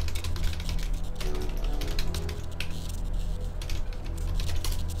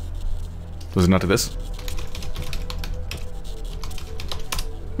 Was it not to this?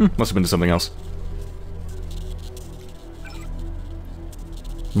 Must have been to something else.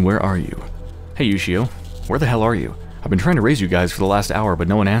 Where are you? Hey, Yushio. Where the hell are you? I've been trying to raise you guys for the last hour, but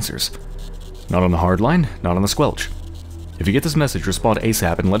no one answers. Not on the hard line, not on the squelch. If you get this message, respond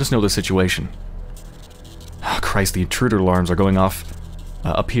ASAP and let us know the situation. Oh, Christ, the intruder alarms are going off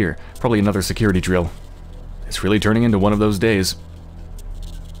up here. Probably another security drill. It's really turning into one of those days.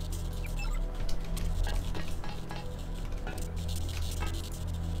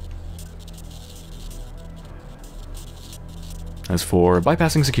 As for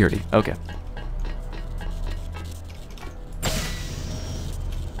bypassing security, okay.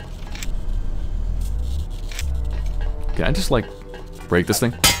 Can I just, like, break this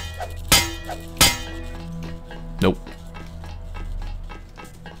thing? Nope.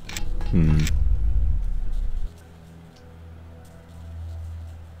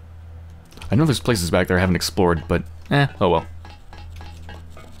 I know there's places back there I haven't explored, but oh well.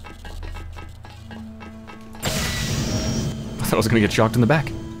 I thought I was gonna get shocked in the back.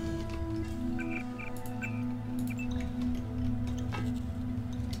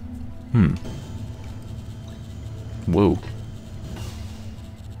 Whoa.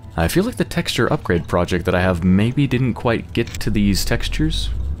 I feel like the texture upgrade project that I have maybe didn't quite get to these textures.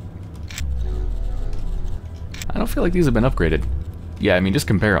 I don't feel like these have been upgraded. Yeah, I mean, just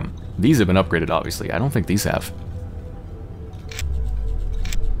compare them. These have been upgraded, obviously. I don't think these have.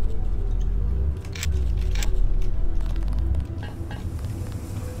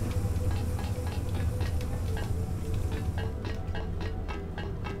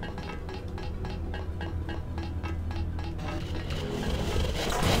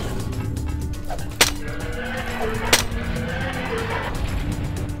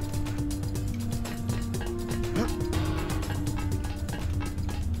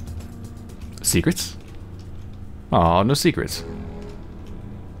 Secrets? Aw, no secrets.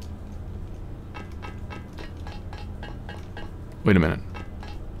 Wait a minute.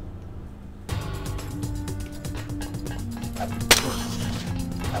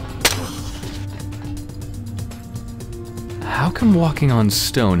 How come walking on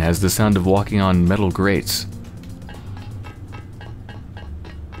stone has the sound of walking on metal grates?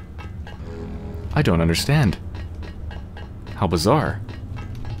 I don't understand. How bizarre.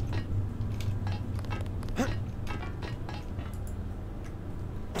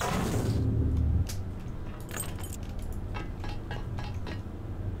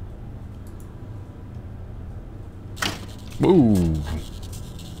 Ooh.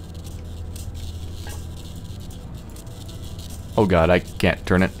 Oh god, I can't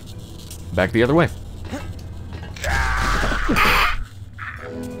turn it. Back the other way.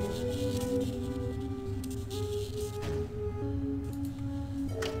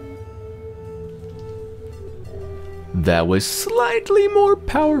 That was slightly more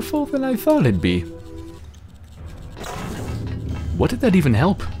powerful than I thought it'd be. What did that even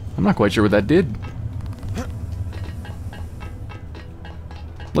help? I'm not quite sure what that did.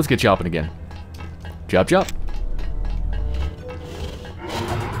 Let's get chopping again. Chop chop.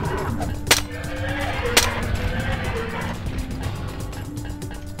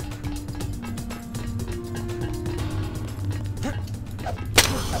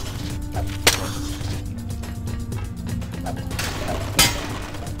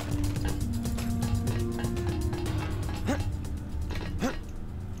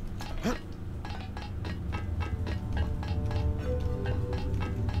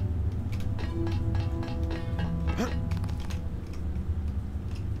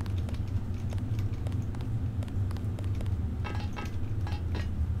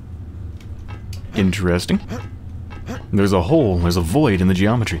 Interesting. There's a hole, there's a void in the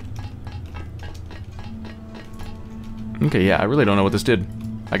geometry. Okay, yeah, I really don't know what this did.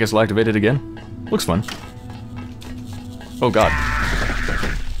 I guess I'll activate it again. Looks fun. Oh god.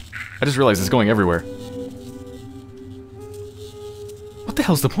 I just realized it's going everywhere. What the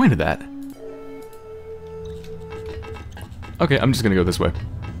hell's the point of that? Okay, I'm just gonna go this way.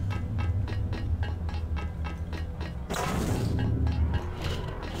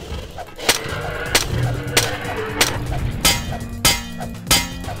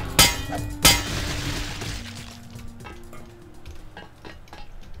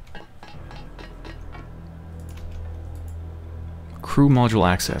 Crew module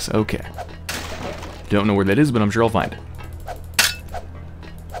access, okay. Don't know where that is, but I'm sure I'll find it.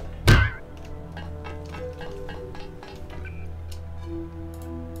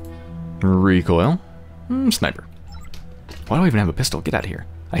 Recoil. Sniper. Why do I even have a pistol? Get out of here.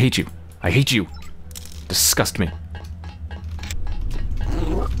 I hate you. I hate you. Disgust me.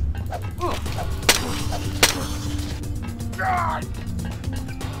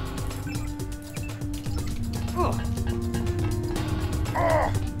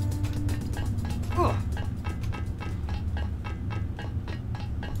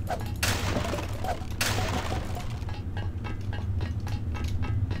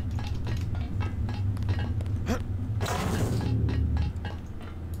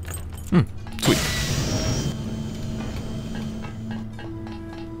 Sweet.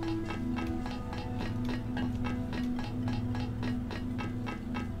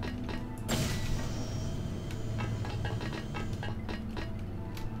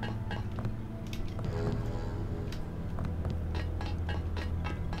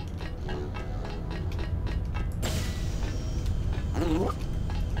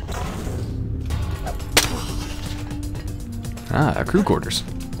 Ah, crew quarters.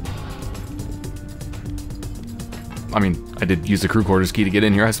 I mean, I did use the crew quarters key to get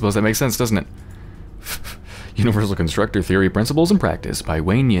in here. I suppose that makes sense, doesn't it? Universal Constructor Theory, Principles, and Practice by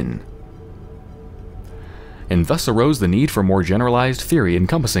Wayne Yin. And thus arose the need for more generalized theory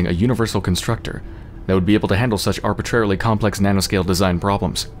encompassing a universal constructor that would be able to handle such arbitrarily complex nanoscale design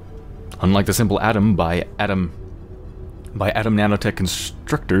problems. Unlike the simple atom by atom nanotech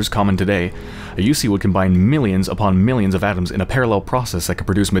constructors common today, a UC would combine millions upon millions of atoms in a parallel process that could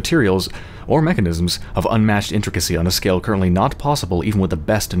produce materials or mechanisms of unmatched intricacy on a scale currently not possible even with the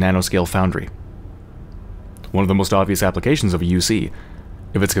best nanoscale foundry. One of the most obvious applications of a UC,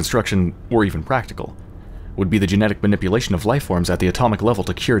 if its construction were even practical, would be the genetic manipulation of life forms at the atomic level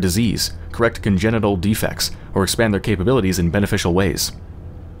to cure disease, correct congenital defects, or expand their capabilities in beneficial ways.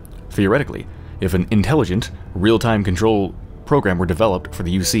 Theoretically, if an intelligent, real-time control program were developed for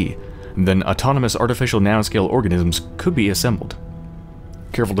the UC, then autonomous artificial nanoscale organisms could be assembled.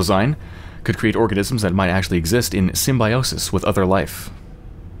 Careful design could create organisms that might actually exist in symbiosis with other life.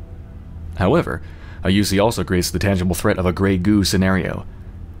 However, a UC also creates the tangible threat of a gray goo scenario,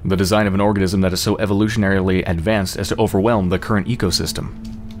 the design of an organism that is so evolutionarily advanced as to overwhelm the current ecosystem.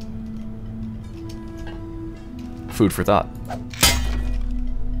 Food for thought.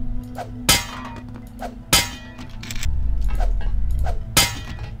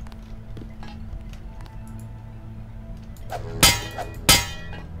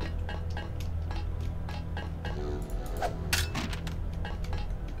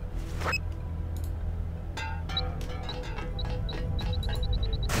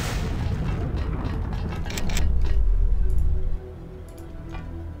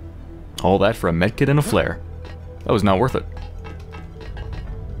 All that for a medkit and a flare. That was not worth it.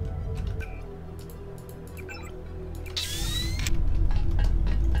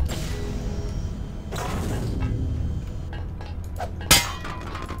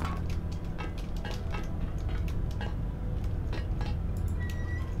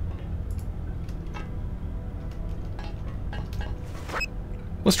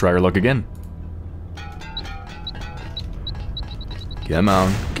 Let's try our luck again. Come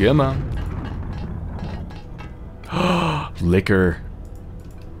on, come on. Liquor.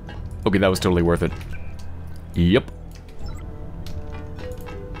 Okay, that was totally worth it. Yep.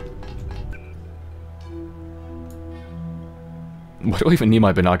 Why do I even need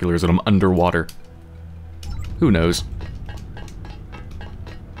my binoculars when I'm underwater? Who knows?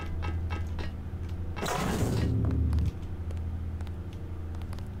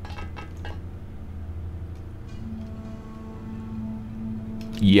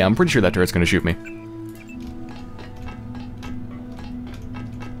 Yeah, I'm pretty sure that turret's gonna shoot me.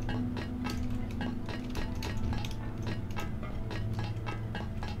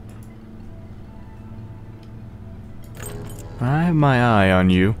 I have my eye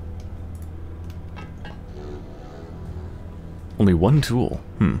on you. Only one tool.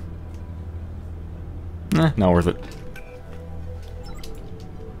 Not worth it.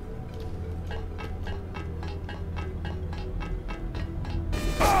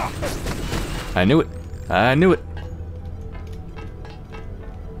 I knew it. I knew it.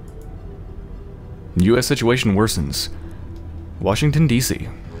 U.S. situation worsens. Washington, D.C.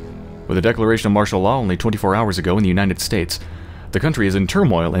 With a declaration of martial law only 24 hours ago in the United States, the country is in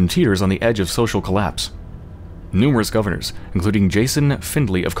turmoil and teeters on the edge of social collapse. Numerous governors, including Jason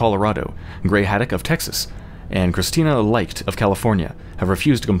Findley of Colorado, Gray Haddock of Texas, and Christina Leicht of California, have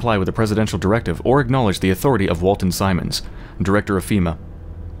refused to comply with the presidential directive or acknowledge the authority of Walton Simons, director of FEMA.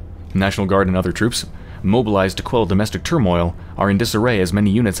 National Guard and other troops, mobilized to quell domestic turmoil, are in disarray as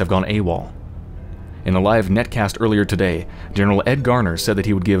many units have gone AWOL. In a live netcast earlier today, General Ed Garner said that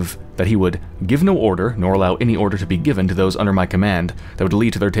he would give no order, nor allow any order to be given to those under my command that would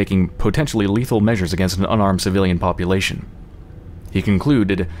lead to their taking potentially lethal measures against an unarmed civilian population. He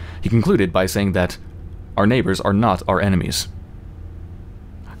concluded by saying that our neighbors are not our enemies.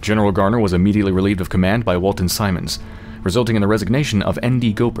 General Garner was immediately relieved of command by Walton Simons, resulting in the resignation of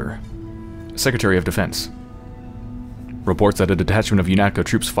N.D. Goper, Secretary of Defense. Reports that a detachment of UNATCO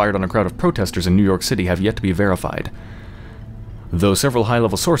troops fired on a crowd of protesters in New York City have yet to be verified, though several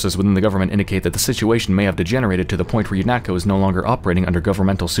high-level sources within the government indicate that the situation may have degenerated to the point where UNATCO is no longer operating under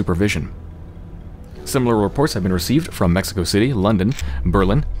governmental supervision. Similar reports have been received from Mexico City, London,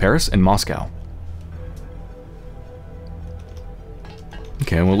 Berlin, Paris, and Moscow.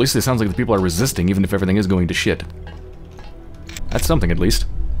 Okay, well at least it sounds like the people are resisting even if everything is going to shit. That's something at least.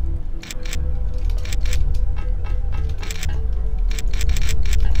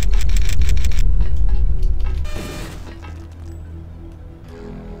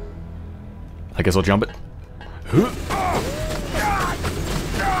 I guess I'll jump it.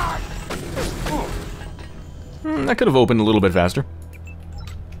 That could have opened a little bit faster.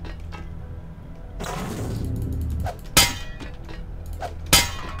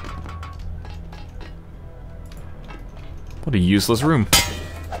 What a useless room.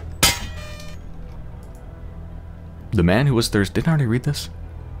 The man who was thirsty. Didn't I already read this?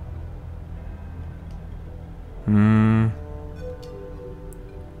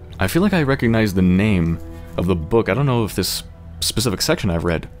 I feel like I recognize the name of the book. I don't know if this specific section I've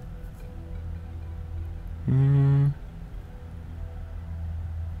read. I'm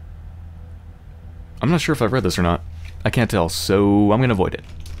not sure if I've read this or not. I can't tell, so I'm going to avoid it.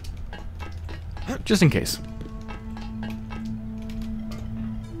 Just in case.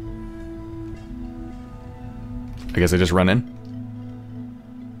 I guess I just run in.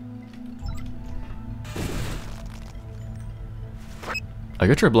 I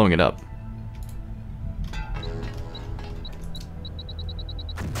could try blowing it up.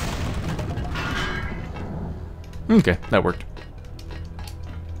 Okay, that worked.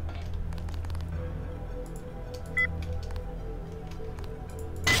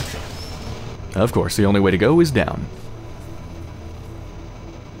 Of course, the only way to go is down.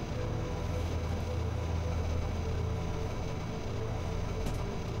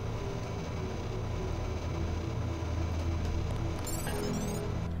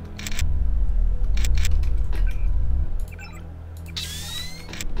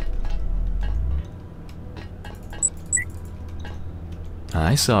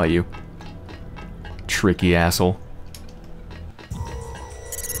 I saw you. Tricky asshole.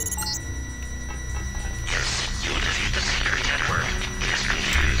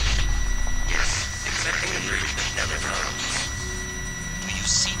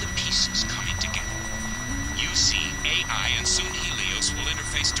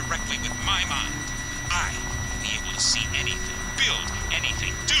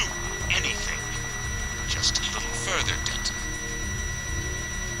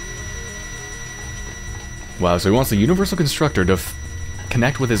 Wow, so he wants the Universal Constructor to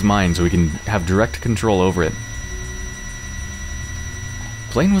connect with his mind so he can have direct control over it.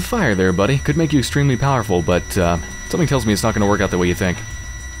 Playing with fire there, buddy. Could make you extremely powerful, but something tells me it's not going to work out the way you think.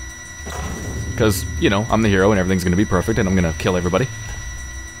 Because, you know, I'm the hero and everything's going to be perfect and I'm going to kill everybody.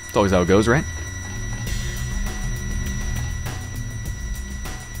 It's always how it goes, right?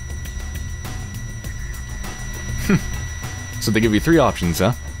 So they give you three options,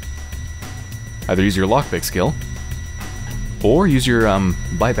 huh? Either use your lockpick skill, or use your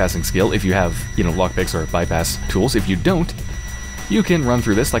bypassing skill if you have, you know, lockpicks or bypass tools. If you don't, you can run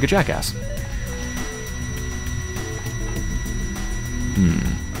through this like a jackass.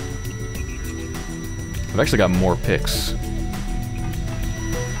 I've actually got more picks.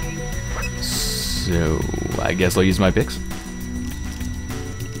 So, I guess I'll use my picks.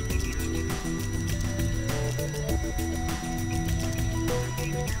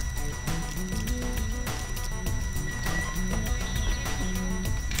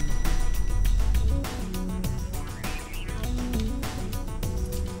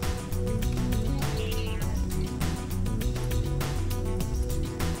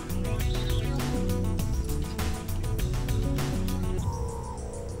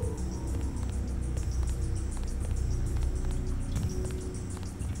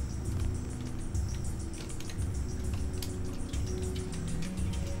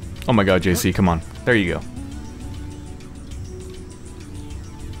 Oh my god, JC, come on. There you go.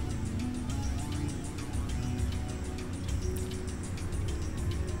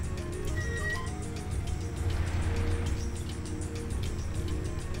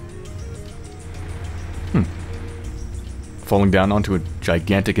 Falling down onto a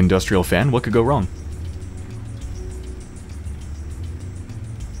gigantic industrial fan, what could go wrong?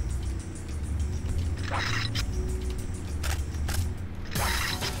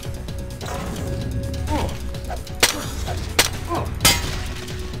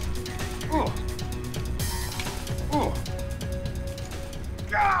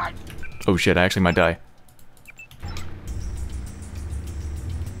 Oh shit, I actually might die.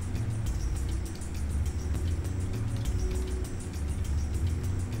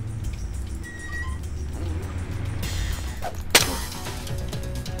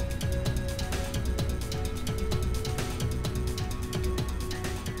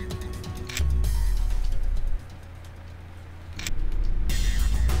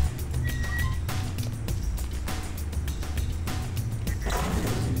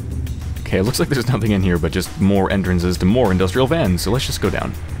 Okay, it looks like there's nothing in here but just more entrances to more industrial vans, so let's just go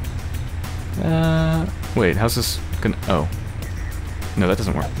down. Wait, how's this gonna... Oh. No, that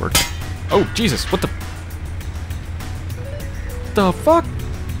doesn't work. Oh, Jesus, what the... The fuck?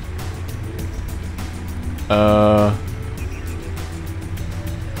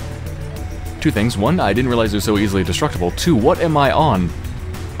 Two things. One, I didn't realize it was so easily destructible. Two, what am I on?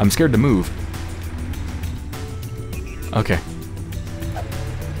 I'm scared to move. Okay.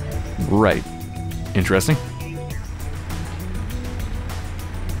 Right. Interesting.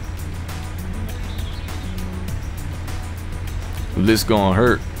 This gonna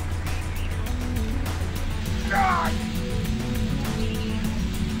hurt.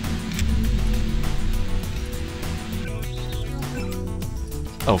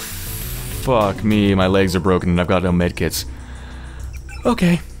 Oh, fuck me. My legs are broken and I've got no medkits.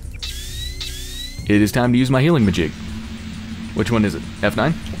 Okay. It is time to use my healing majig. Which one is it?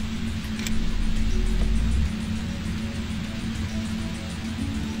 F9?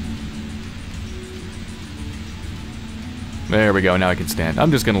 There we go, now I can stand.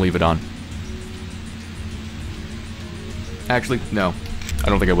 I'm just gonna leave it on. Actually, no. I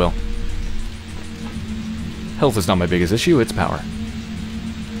don't think I will. Health is not my biggest issue, it's power.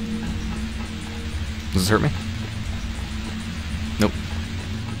 Does this hurt me? Nope.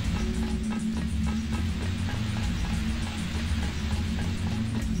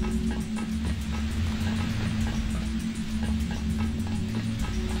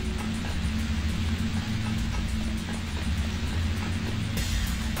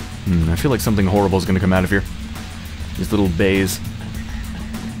 I feel like something horrible is going to come out of here. These little bays.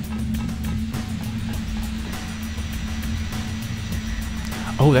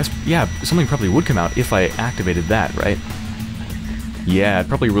 Oh, that's... yeah, something probably would come out if I activated that, right? Yeah, it'd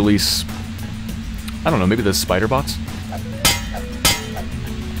probably release... I don't know, maybe the spider bots?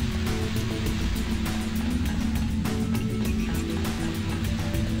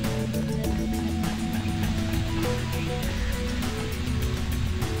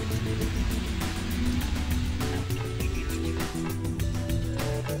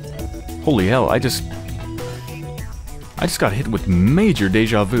 Holy hell, I just got hit with major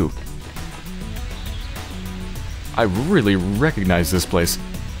deja vu. I really recognize this place.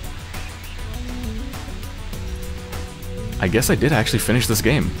 I guess I did actually finish this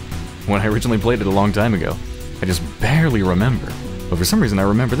game when I originally played it a long time ago. I just barely remember, but for some reason I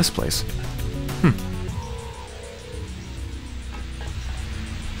remember this place.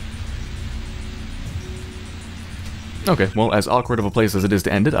 Okay, well, as awkward of a place as it is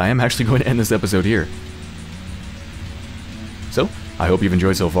to end it, I am actually going to end this episode here. So, I hope you've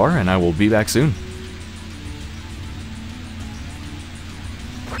enjoyed so far, and I will be back soon.